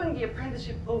doing the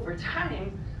apprenticeship over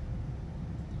time,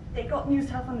 they got new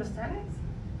self-understandings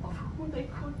of who they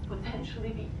could potentially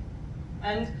be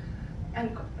and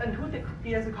who they could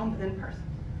be as a competent person.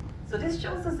 So this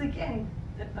shows us again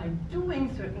that by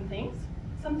doing certain things,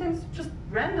 sometimes just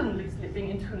randomly slipping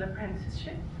into an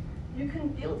apprenticeship, you can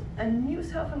build a new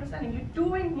self-understanding. You're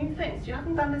doing new things. You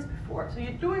haven't done this before. So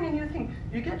you're doing a new thing.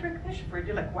 You get recognition for it.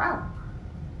 You're like, wow,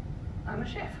 I'm a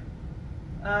chef.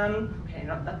 Okay,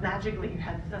 not that magically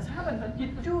does happen, but you're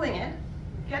doing it,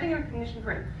 you're getting recognition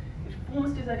for it. It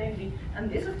forms this identity. And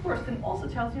this, of course, then also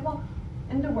tells you, well,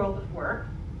 in the world of work,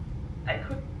 I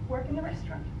could work in a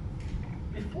restaurant.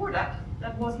 Before that,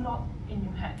 that was not in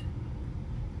your head.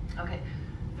 Okay,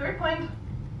 third point,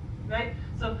 right?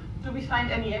 So do we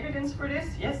find any evidence for this?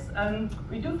 Yes,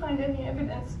 we do find any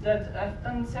evidence that I've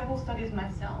done several studies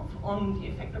myself on the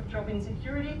effect of job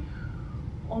insecurity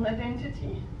on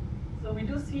identity. So we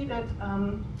do see that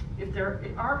if there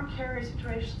are precarious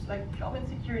situations like job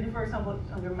insecurity, for example,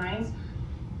 it undermines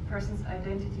a person's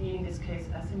identity, in this case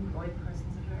as employed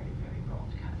persons, a very, very broad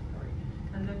category.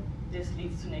 And that this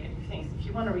leads to negative things. If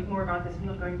you want to read more about this, I'm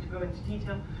not going to go into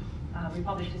detail. We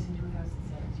published this in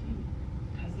 2017.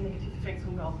 It has negative effects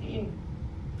on well-being.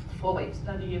 4-way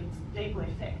study of stable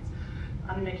effects.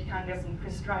 Annemiek Kangas and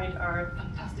Chris Stride are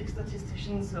fantastic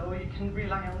statisticians, so you can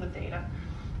rely on the data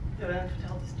to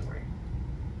tell the story.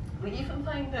 We even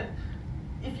find that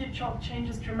if your job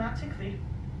changes dramatically,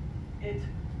 it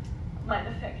might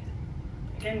affect,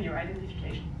 again, your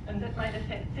identification. And that might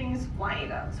affect things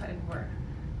wide outside work,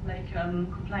 like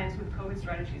compliance with COVID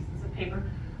strategies. There's a paper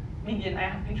Mindy and I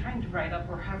have been trying to write up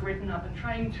or have written up and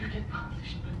trying to get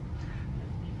published, but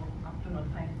people do not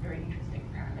find it very interesting,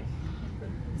 apparently.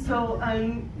 So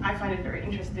I find it very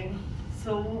interesting.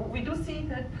 So we do see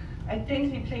that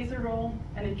identity plays a role,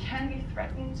 and it can be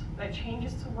threatened by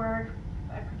changes to work,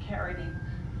 by precarity,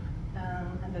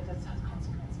 and that has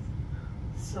consequences.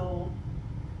 So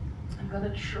I'm going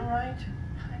to try to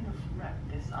kind of wrap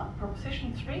this up.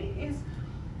 Proposition 3 is,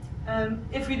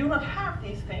 if we do not have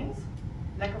these things,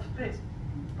 lack of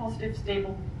positive,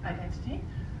 stable identity,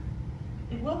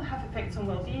 it will have effects on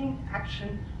well-being,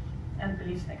 action, and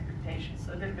beliefs and expectations.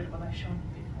 So a little bit of what I've shown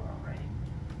before already.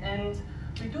 And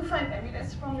we do find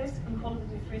evidence from this in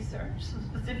qualitative research, so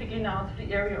specifically now to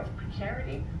the area of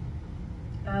precarity.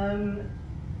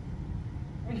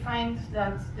 We find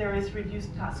that there is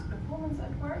reduced task performance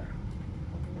at work.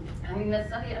 And in a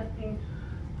study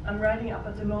I'm writing up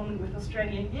at the moment with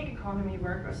Australian gig economy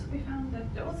workers, we found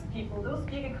that those people, those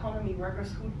gig economy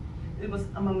workers who, it was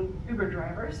among Uber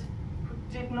drivers, who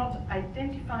did not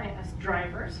identify as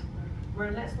drivers, were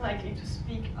less likely to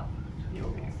speak up to the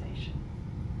organization.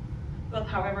 But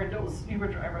however, those Uber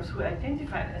drivers who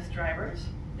identified as drivers,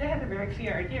 they had a very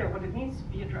clear idea of what it means to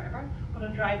be a driver, what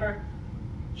a driver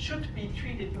should be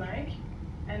treated like,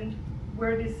 and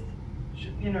where this,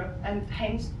 and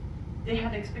hence they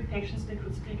had expectations they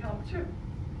could speak out too.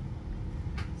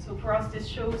 So for us, this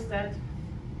shows that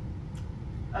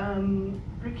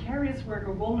precarious work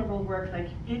or vulnerable work, like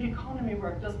gig economy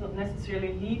work, does not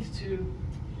necessarily lead to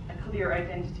a clear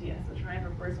identity as a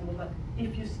driver, for example. But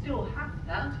if you still have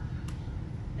that,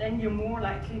 then you're more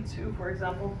likely to, for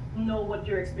example, know what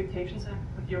your expectations are,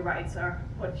 what your rights are,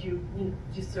 what you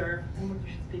deserve, and what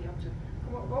you should speak up to.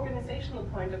 From an organizational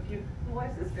point of view,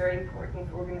 voice is very important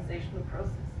for organizational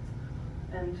processes.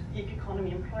 And gig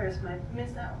economy employers might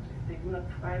miss out if they do not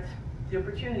provide the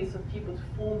opportunities of people to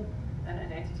form an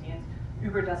identity, and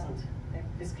Uber doesn't in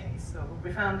this case. So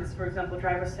we found this, for example,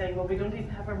 drivers saying, well, we don't even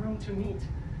have a room to meet.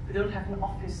 We don't have an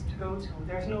office to go to.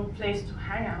 There's no place to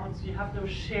hang out. You have no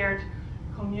shared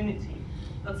community.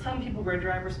 But some people were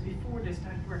drivers before they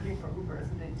started working for Ubers,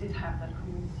 and they did have that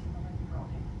community already brought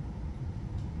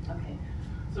in. Okay,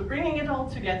 so bringing it all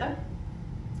together,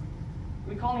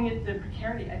 we're calling it the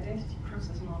precarity identity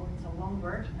process model. It's a long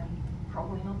word and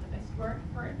probably not the best word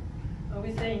for it. So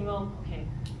we're saying, well, okay,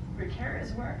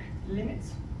 precarious work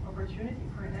limits opportunity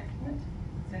for enactment,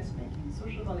 sense-making,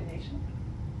 social validation.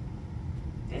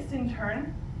 This in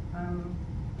turn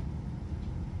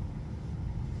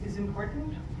is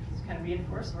important. This can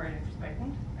reinforce or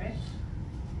expectant, right?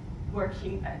 Work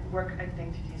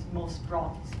identities, most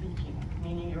broadly speaking,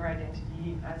 meaning your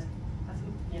identity as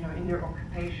in your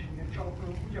occupation, your job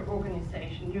role, your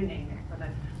organization, you name it, but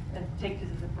I take this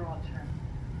as a broad term.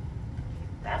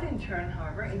 That in turn,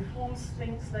 however, informs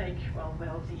things like, well,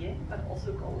 well-being, but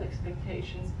also goal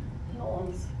expectations,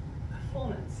 norms,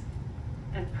 performance,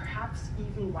 and perhaps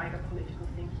even wider political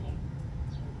thinking.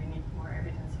 So we need more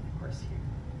evidence, of course, here.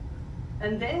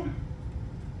 And then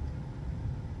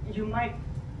you might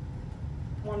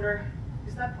wonder,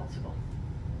 is that possible?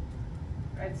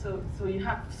 Right, so you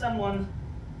have someone,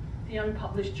 the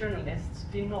unpublished journalists,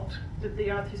 the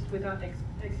artist without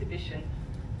exhibition,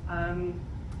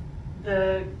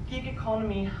 the gig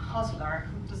economy hustler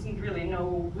who doesn't really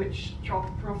know which job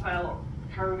profile,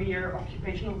 career,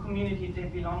 occupational community they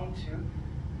belong to.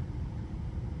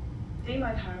 They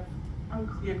might have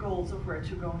unclear goals of where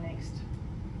to go next.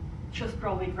 Just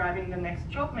probably grabbing the next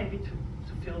job, maybe to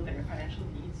fill their financial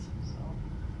needs.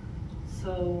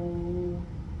 So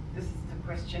this is the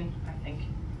question, I think.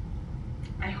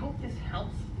 I hope this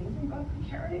helps thinking about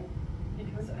precarity,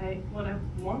 because what I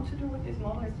want to do with this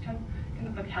model is kind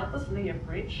of like help us lay a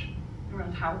bridge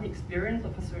around how the experience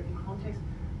of a certain context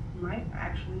might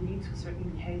actually lead to certain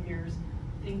behaviors,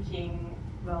 thinking,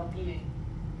 well-being.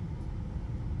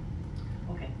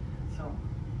 Okay, so,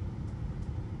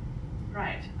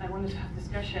 right, I wanted to have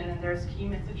discussion, and there's key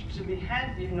message to be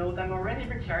had. You know them already.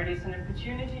 Precarity is an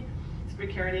opportunity. It's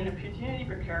precarity and opportunity.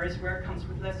 Precarious work comes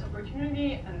with less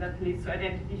opportunity, and that leads to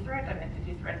identity threat.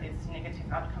 Identity threat leads to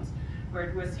negative outcomes.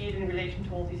 Where do I see it in relation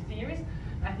to all these theories?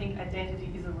 I think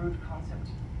identity is a root concept.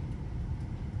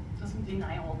 It doesn't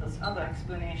deny all those other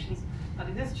explanations, but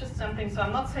it is just something. So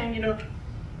I'm not saying,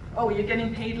 oh, you're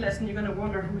getting paid less and you're going to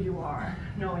wonder who you are.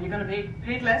 No, you're going to be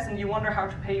paid less and you wonder how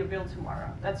to pay your bill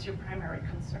tomorrow. That's your primary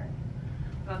concern.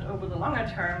 But over the longer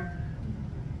term,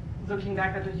 looking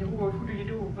back at who do you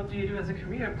do? What do you do as a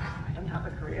career? I don't have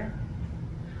a career.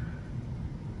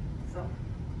 So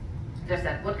there's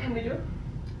that. What can we do?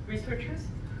 Researchers,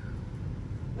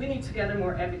 we need to gather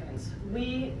more evidence.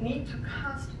 We need to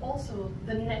cast also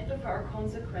the net of our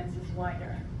consequences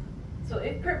wider. So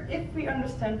if we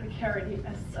understand precarity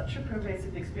as such a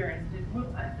pervasive experience that it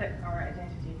will affect our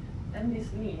identity, then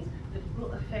this means that it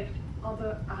will affect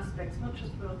other aspects, not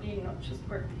just well-being, not just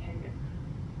work behavior.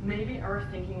 Maybe our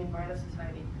thinking in wider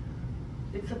society.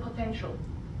 It's a potential,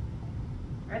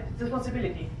 right? It's a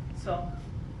possibility. So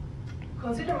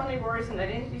consider money, worries, and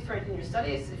identity threat in your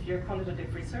studies. If you're a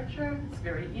quantitative researcher, it's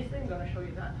very easy. I'm going to show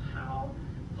you that. How?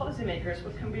 Policymakers,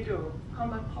 what can we do?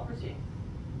 Combat poverty.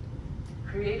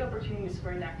 Create opportunities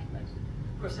for enactment,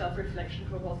 for self-reflection,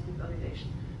 for positive validation.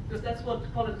 Because that's what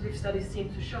qualitative studies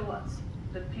seem to show us,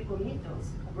 that people need those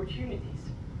opportunities.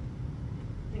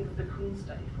 Think of the Kuhn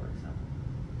study, for example.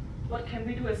 What can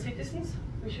we do as citizens?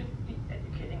 We should be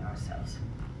educating ourselves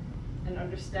and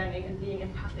understanding and being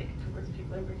empathic towards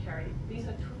people in precarity. These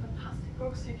are two fantastic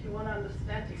books if you want to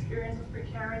understand the experience of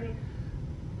precarity.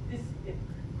 It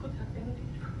could have been a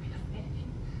bit of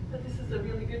anything, but this is a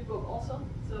really good book also.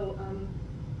 So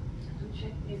to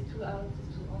check these two out,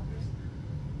 these two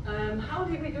authors. How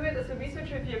do we do it as a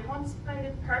researcher? If you're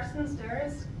quantitative persons, there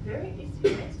is very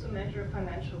easy ways to measure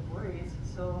financial worries.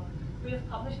 So we have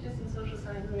published this in Social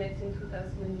Science and Medicine in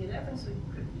 2011, so you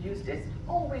could use this. It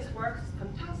always works, it's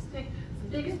fantastic. It's the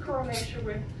biggest correlation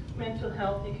with mental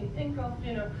health you can think of.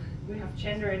 You know, we have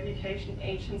gender, education,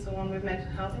 age, and so on with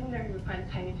mental health in there. You find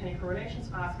tiny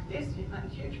correlations. Ask this, you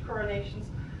find huge correlations.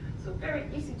 So very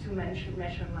easy to measure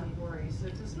money worries. So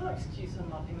there's no excuse on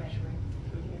not measuring.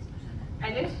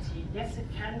 Identity, yes, it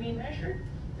can be measured.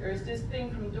 There is this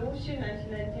thing from Doshi,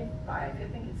 1995. I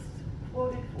think it's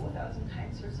quoted 4,000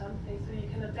 times or something. So you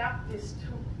can adapt this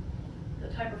to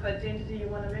the type of identity you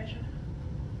want to measure.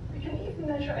 We can even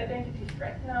measure identity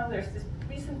threat now. There's this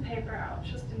recent paper out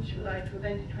just in July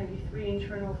 2023 in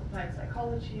Journal of Applied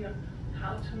Psychology on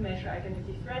how to measure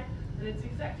identity threat. And it's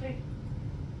exactly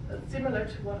similar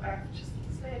to what I've just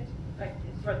said, like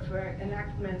threat to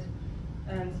enactment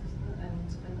and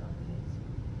other things.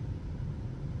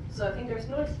 So I think there's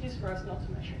no excuse for us not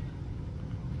to measure it.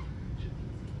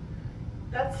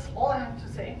 That's all I have to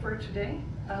say for today.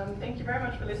 Thank you very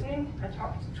much for listening. I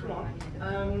talked too long.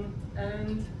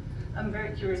 And I'm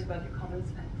very curious about your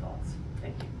comments and thoughts.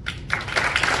 Thank you.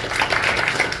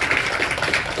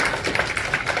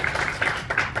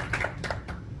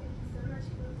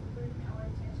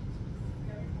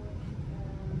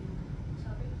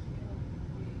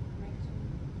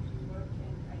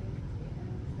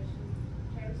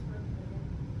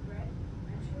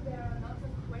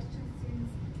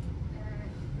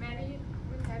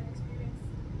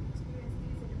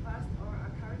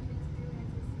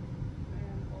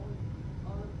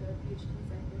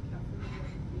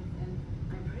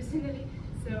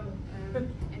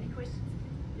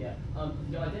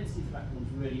 The identity threat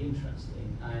one's really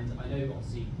interesting, and I know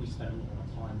obviously we spend a lot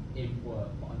of our time in work,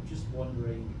 but I'm just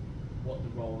wondering what the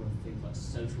role of things like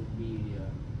social media,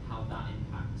 how that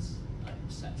impacts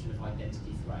perception of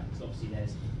identity threat. Because obviously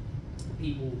there's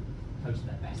people posting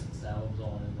their best selves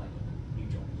on and like a new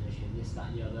job position, this, that,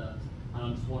 and the other, and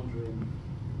I'm just wondering,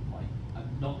 like,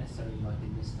 not necessarily like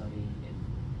in this study, if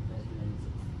there's been any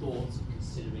thoughts of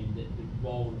considering the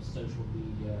role of social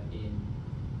media in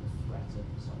the threat of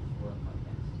someone's work identity.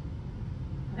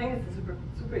 I think it's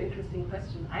a super interesting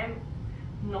question. I'm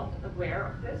not aware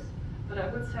of this, but I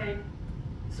would say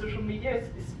social media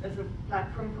is as a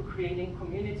platform for creating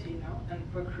community now and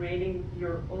for creating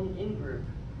your own in-group.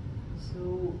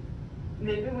 So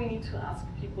maybe we need to ask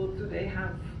people, do they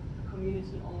have a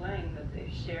community online that they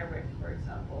share with, for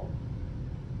example?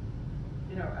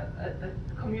 You know, a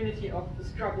community of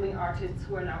struggling artists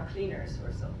who are now cleaners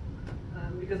or so.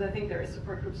 Because I think there are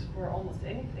support groups for almost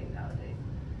anything nowadays.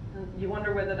 And you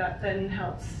wonder whether that then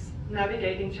helps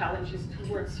navigating challenges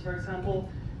towards, for example,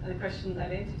 the question of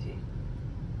identity.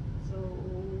 So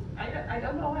I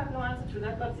don't know, I have no answer to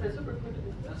that, but it's a super good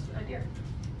idea.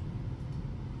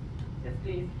 Yes,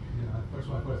 please. Yeah, first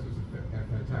of all, I thought this was a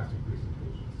fantastic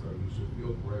presentation, so you should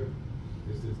feel great.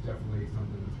 This is definitely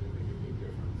something that's going to make a big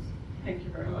difference. Thank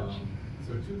you very much.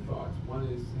 So two thoughts. One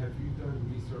is, have you done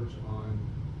research on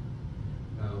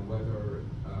whether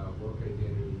work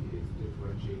identity is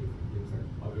differentiated from things like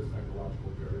other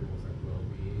psychological variables like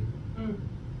well-being?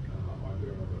 Are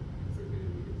there other, is there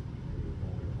any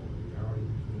familiarity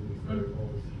between these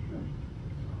variables?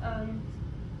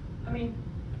 I mean,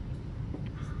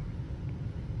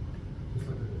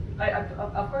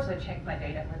 of course I check my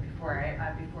data before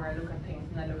I look at things,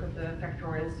 and I look at the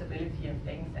factorial stability of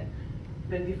things. And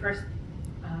when we first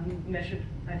measured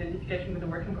identification with the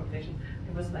working population,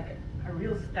 it was like a a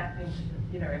real step into,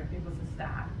 you know, it was a step.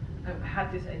 I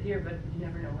had this idea, but you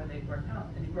never know whether it worked out,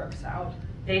 and it works out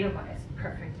data-wise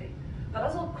perfectly. But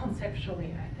also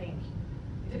conceptually, I think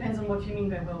it depends on what you mean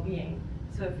by well-being.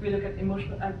 So if we look at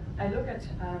emotional, I look at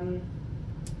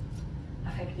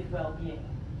affective well-being.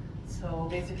 So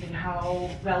basically, how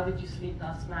well did you sleep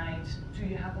last night? Do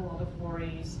you have a lot of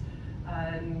worries?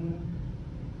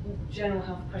 General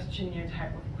health questionnaire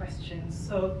type of questions.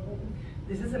 So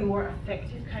this is a more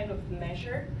effective kind of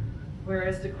measure,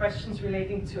 whereas the questions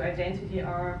relating to identity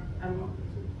are,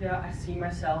 yeah, I see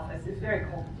myself as, it's very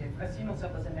cognitive. I see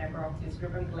myself as a member of this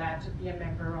group. I'm glad to be a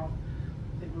member of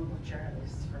the group of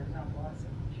journalists, for example, as an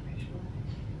occupational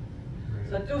identity.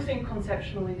 So I do think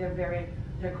conceptually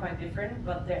they're quite different,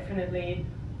 but definitely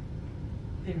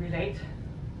they relate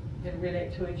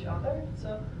to each other.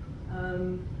 So,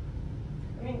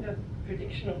 I mean, the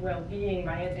prediction of well-being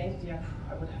by identity,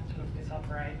 I would have to look this up,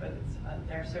 right? But it's,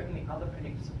 there are certainly other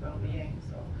predictors of well-being.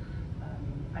 So,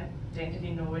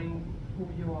 identity, knowing who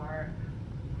you are,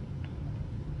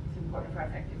 is important for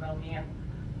affective well-being. And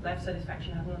life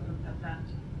satisfaction, I haven't looked at that.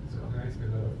 So can I ask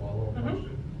another follow-up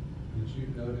question? Did you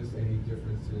notice any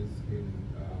differences in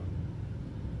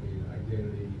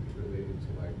identity related to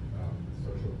like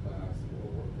social class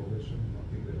or work volition? I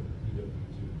think the EAWOP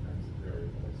kinds of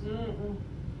variables.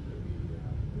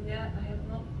 Yeah, I have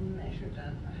not measured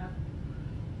that. I have.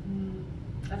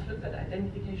 I've looked at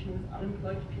identification with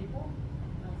unemployed people.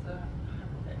 That's a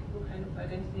hypothetical kind of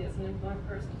identity as an employed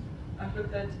person. I've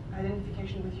looked at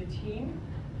identification with your team,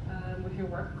 with your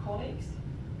work colleagues,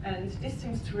 and this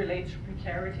seems to relate to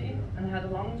precarity, and I had a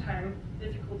long time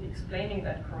difficulty explaining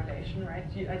that correlation, right?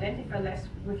 You identify less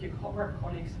with your work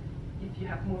colleagues if you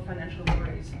have more financial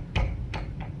worries.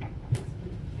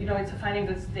 You know, it's a finding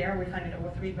that's there. We find it over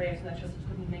 3 waves, and I just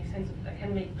couldn't make sense of it. I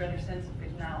can make better sense of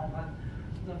it now, but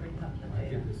it's not written up in the data. I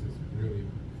think this is really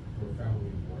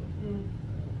profoundly important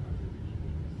contribution.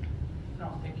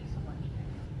 No, thank you so much.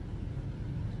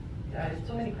 Yeah,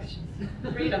 so many questions.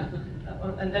 Read them.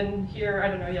 And then here, I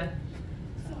don't know, yeah.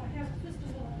 So I have, first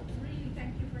of all, really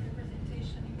thank you for the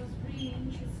presentation. It was really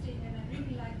interesting, and I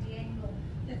really like the angle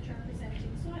that you're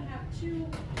presenting. So I have 2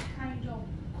 kind of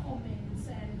comments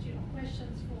and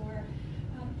questions for.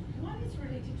 One is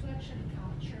related to actually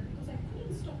culture, because I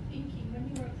couldn't stop thinking when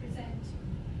you were presenting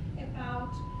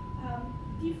about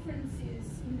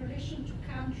differences in relation to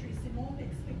countries and all the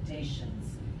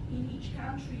expectations in each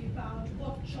country about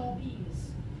what job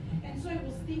is. And so I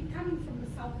was coming from the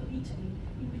south of Italy,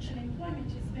 in which unemployment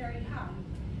is very high,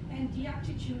 and the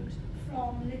attitude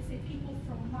from, let's say, people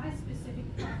from my specific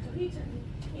part of Italy,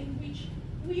 in which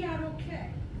we are okay,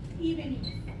 even if.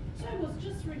 So I was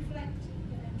just reflecting,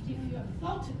 and if you have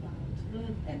thought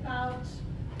about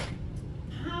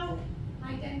how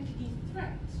identity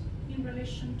threats in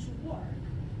relation to work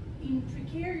in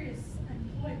precarious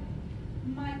employment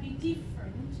might be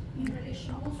different in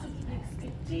relation also to the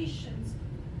expectations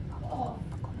of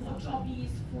what job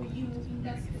is for you in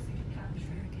that specific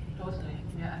country. Totally.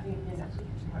 Yeah, I think that's a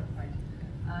smart point.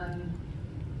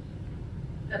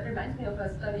 That reminds me of a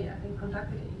study I think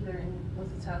conducted either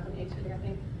in southern Italy, I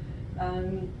think,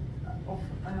 of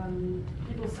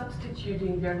people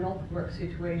substituting their not work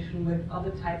situation with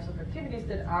other types of activities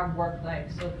that are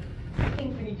work-like. So I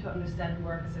think we need to understand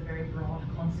work as a very broad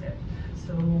concept.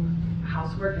 So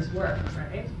housework is work,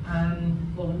 right?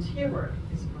 Volunteer work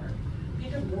is work.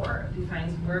 Peter Moore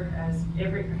defines work as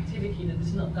every activity that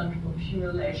is not done for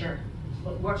pure leisure.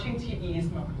 But watching TV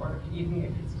is not work, even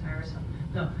if it's tiresome.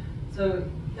 No, so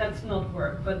that's not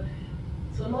work. But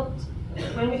so not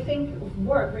when we think of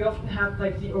work, we often have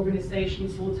like the organization,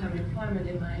 full-time employment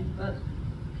in mind. But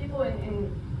people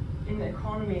in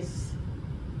economies,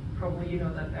 probably you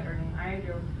know that better than I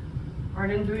do, are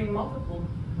then doing multiple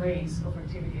ways of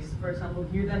activities. For example,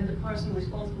 you're then the person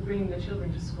responsible for bringing the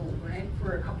children to school, right?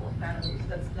 For a couple of families,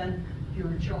 that's then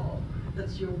your job.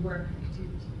 That's your work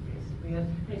activity, basically. That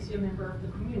makes you a member of the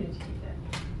community then.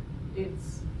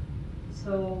 It's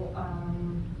so,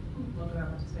 what do I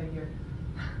want to say here?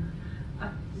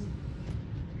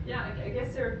 Yeah, I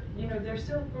guess there are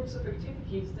still groups of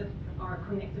activities that are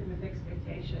connected with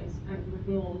expectations and with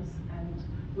norms and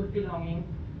with belonging.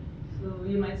 So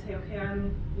you might say, okay,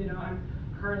 I'm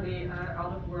currently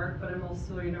out of work, but I'm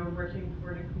also, working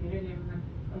for the community.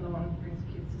 I'm the one who brings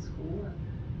kids to school. And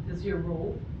that's your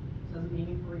role. It doesn't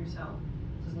mean for yourself.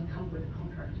 It doesn't come with a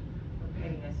contract or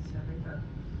pay necessarily, but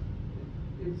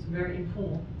it's very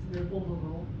informal. It's an informal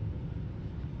role.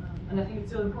 And I think it's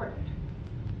still important.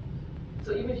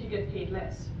 So even if you get paid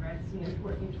less, right, it's an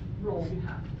important role you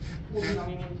have for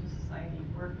belonging into society,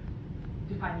 for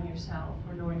defining yourself,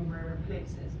 for knowing where your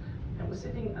place is. And we're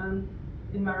sitting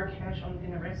in Marrakesh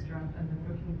in a restaurant, and then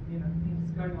looking,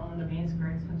 things going on in the main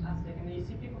square. It's fantastic, and then you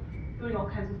see people doing all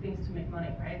kinds of things to make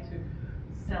money, right? To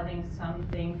selling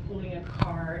something, pulling a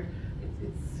card.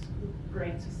 It's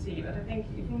great to see. But I think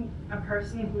even a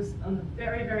person who's on a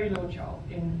very, very low job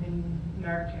in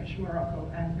Marrakesh,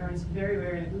 Morocco, and earns very,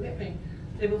 very little living,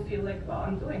 they will feel like, well,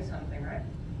 I'm doing something, right?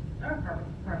 I'm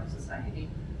part of society.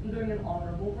 I'm doing an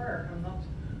honorable work. I'm not,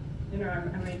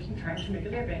 I'm trying to make a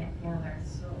living, more or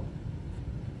less. So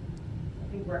I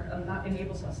think work, and that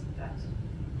enables us that,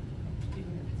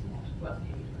 even if it's not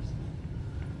well-paid or something.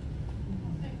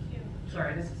 Thank you.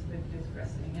 Sorry, this is a bit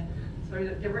digressing. Yeah. Sorry,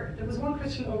 there was one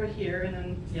question over here, and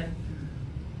then, yeah.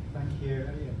 Thank you.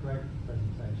 Yeah, great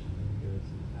presentation. Really good.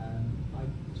 I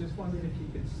just wondered if you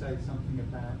could say something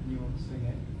about nuancing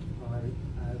it by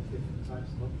different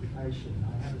types of occupation. I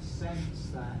have a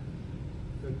sense that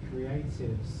for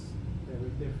creatives, there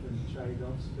are different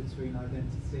trade-offs between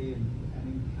identity and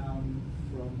income,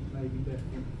 from maybe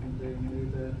different from being an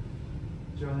Uber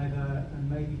driver, and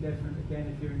maybe different again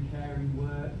if you're in caring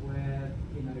work, where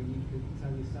you could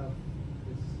tell yourself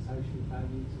there's social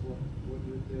value to what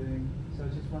you're doing. So I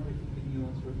just wonder if you could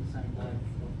nuance what you're saying about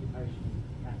occupational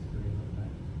category a little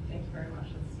bit. Thank you very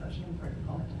much. That's such an important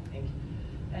comment, I think.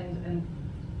 And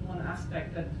one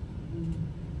aspect that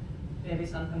maybe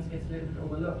sometimes gets a little bit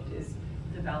overlooked is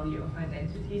the value of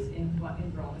identities in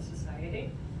broader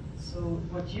society. So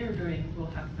what you're doing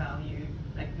will have value,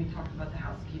 like we talked about the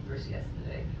housekeepers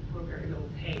yesterday, who are very low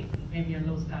paid, maybe a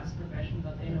low status profession,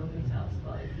 but they know themselves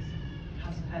well, it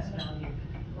has value.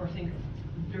 Or think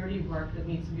of dirty work that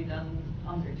needs to be done,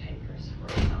 undertakers, for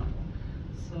example.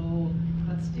 So,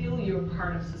 but still you're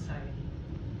part of society.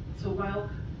 So while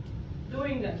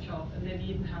doing that job, and maybe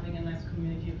even having a nice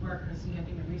community of workers and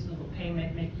getting a reasonable pay may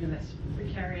make you less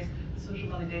precarious, the social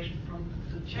validation from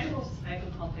the general societal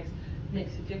context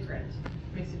makes it different,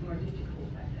 makes it more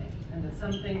difficult, I think. And it's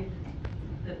something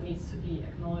that needs to be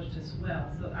acknowledged as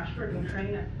well. So Ashford and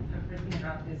Crane have written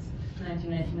about this in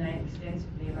 1999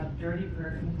 extensively, about dirty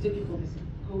work and the difficulties it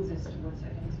poses towards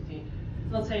identity.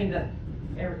 I'm not saying that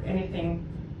anything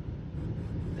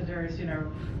that there is, I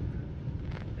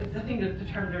think that the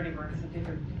term dirty work is a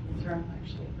different term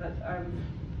actually, but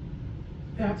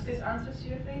perhaps this answers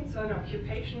your thing. So an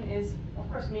occupation is of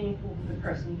course meaningful to the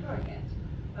person doing it,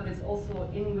 but it's also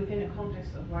within a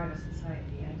context of wider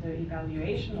society, and the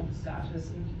evaluation of status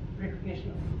and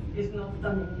recognition of is not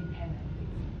done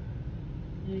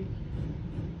independently.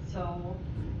 So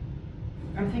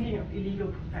I'm thinking of illegal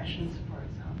professions, for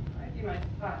example, right? You might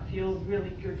feel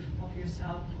really good of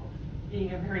yourself of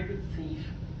being a very good thief,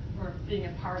 or being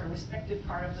a respected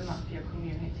part of the mafia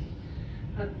community.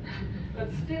 But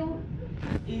still,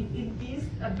 it is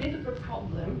a bit of a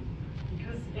problem,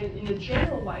 because in a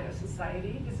general wider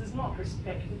society, this is not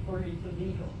respected or even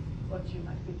legal, what you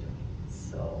might be doing.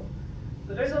 So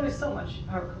there's only so much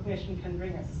our cognition can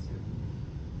bring us to.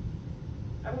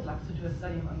 I would love to do a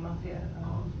study on mafia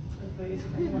employees,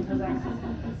 if anyone has access.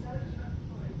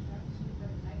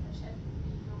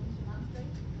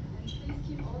 Please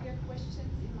keep all your questions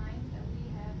in mind. We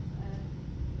have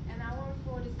an hour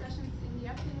for discussions in the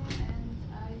afternoon, and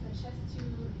I suggest to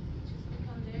speak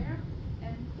on there.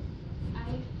 And I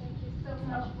thank you so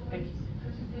much for the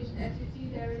presentation. As you see,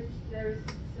 there is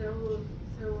so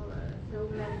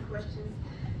many questions.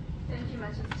 Thank you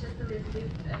much. It's just a little bit.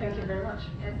 Thank you very much.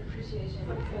 As appreciation.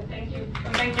 Thank you.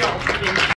 And thank you all for being here.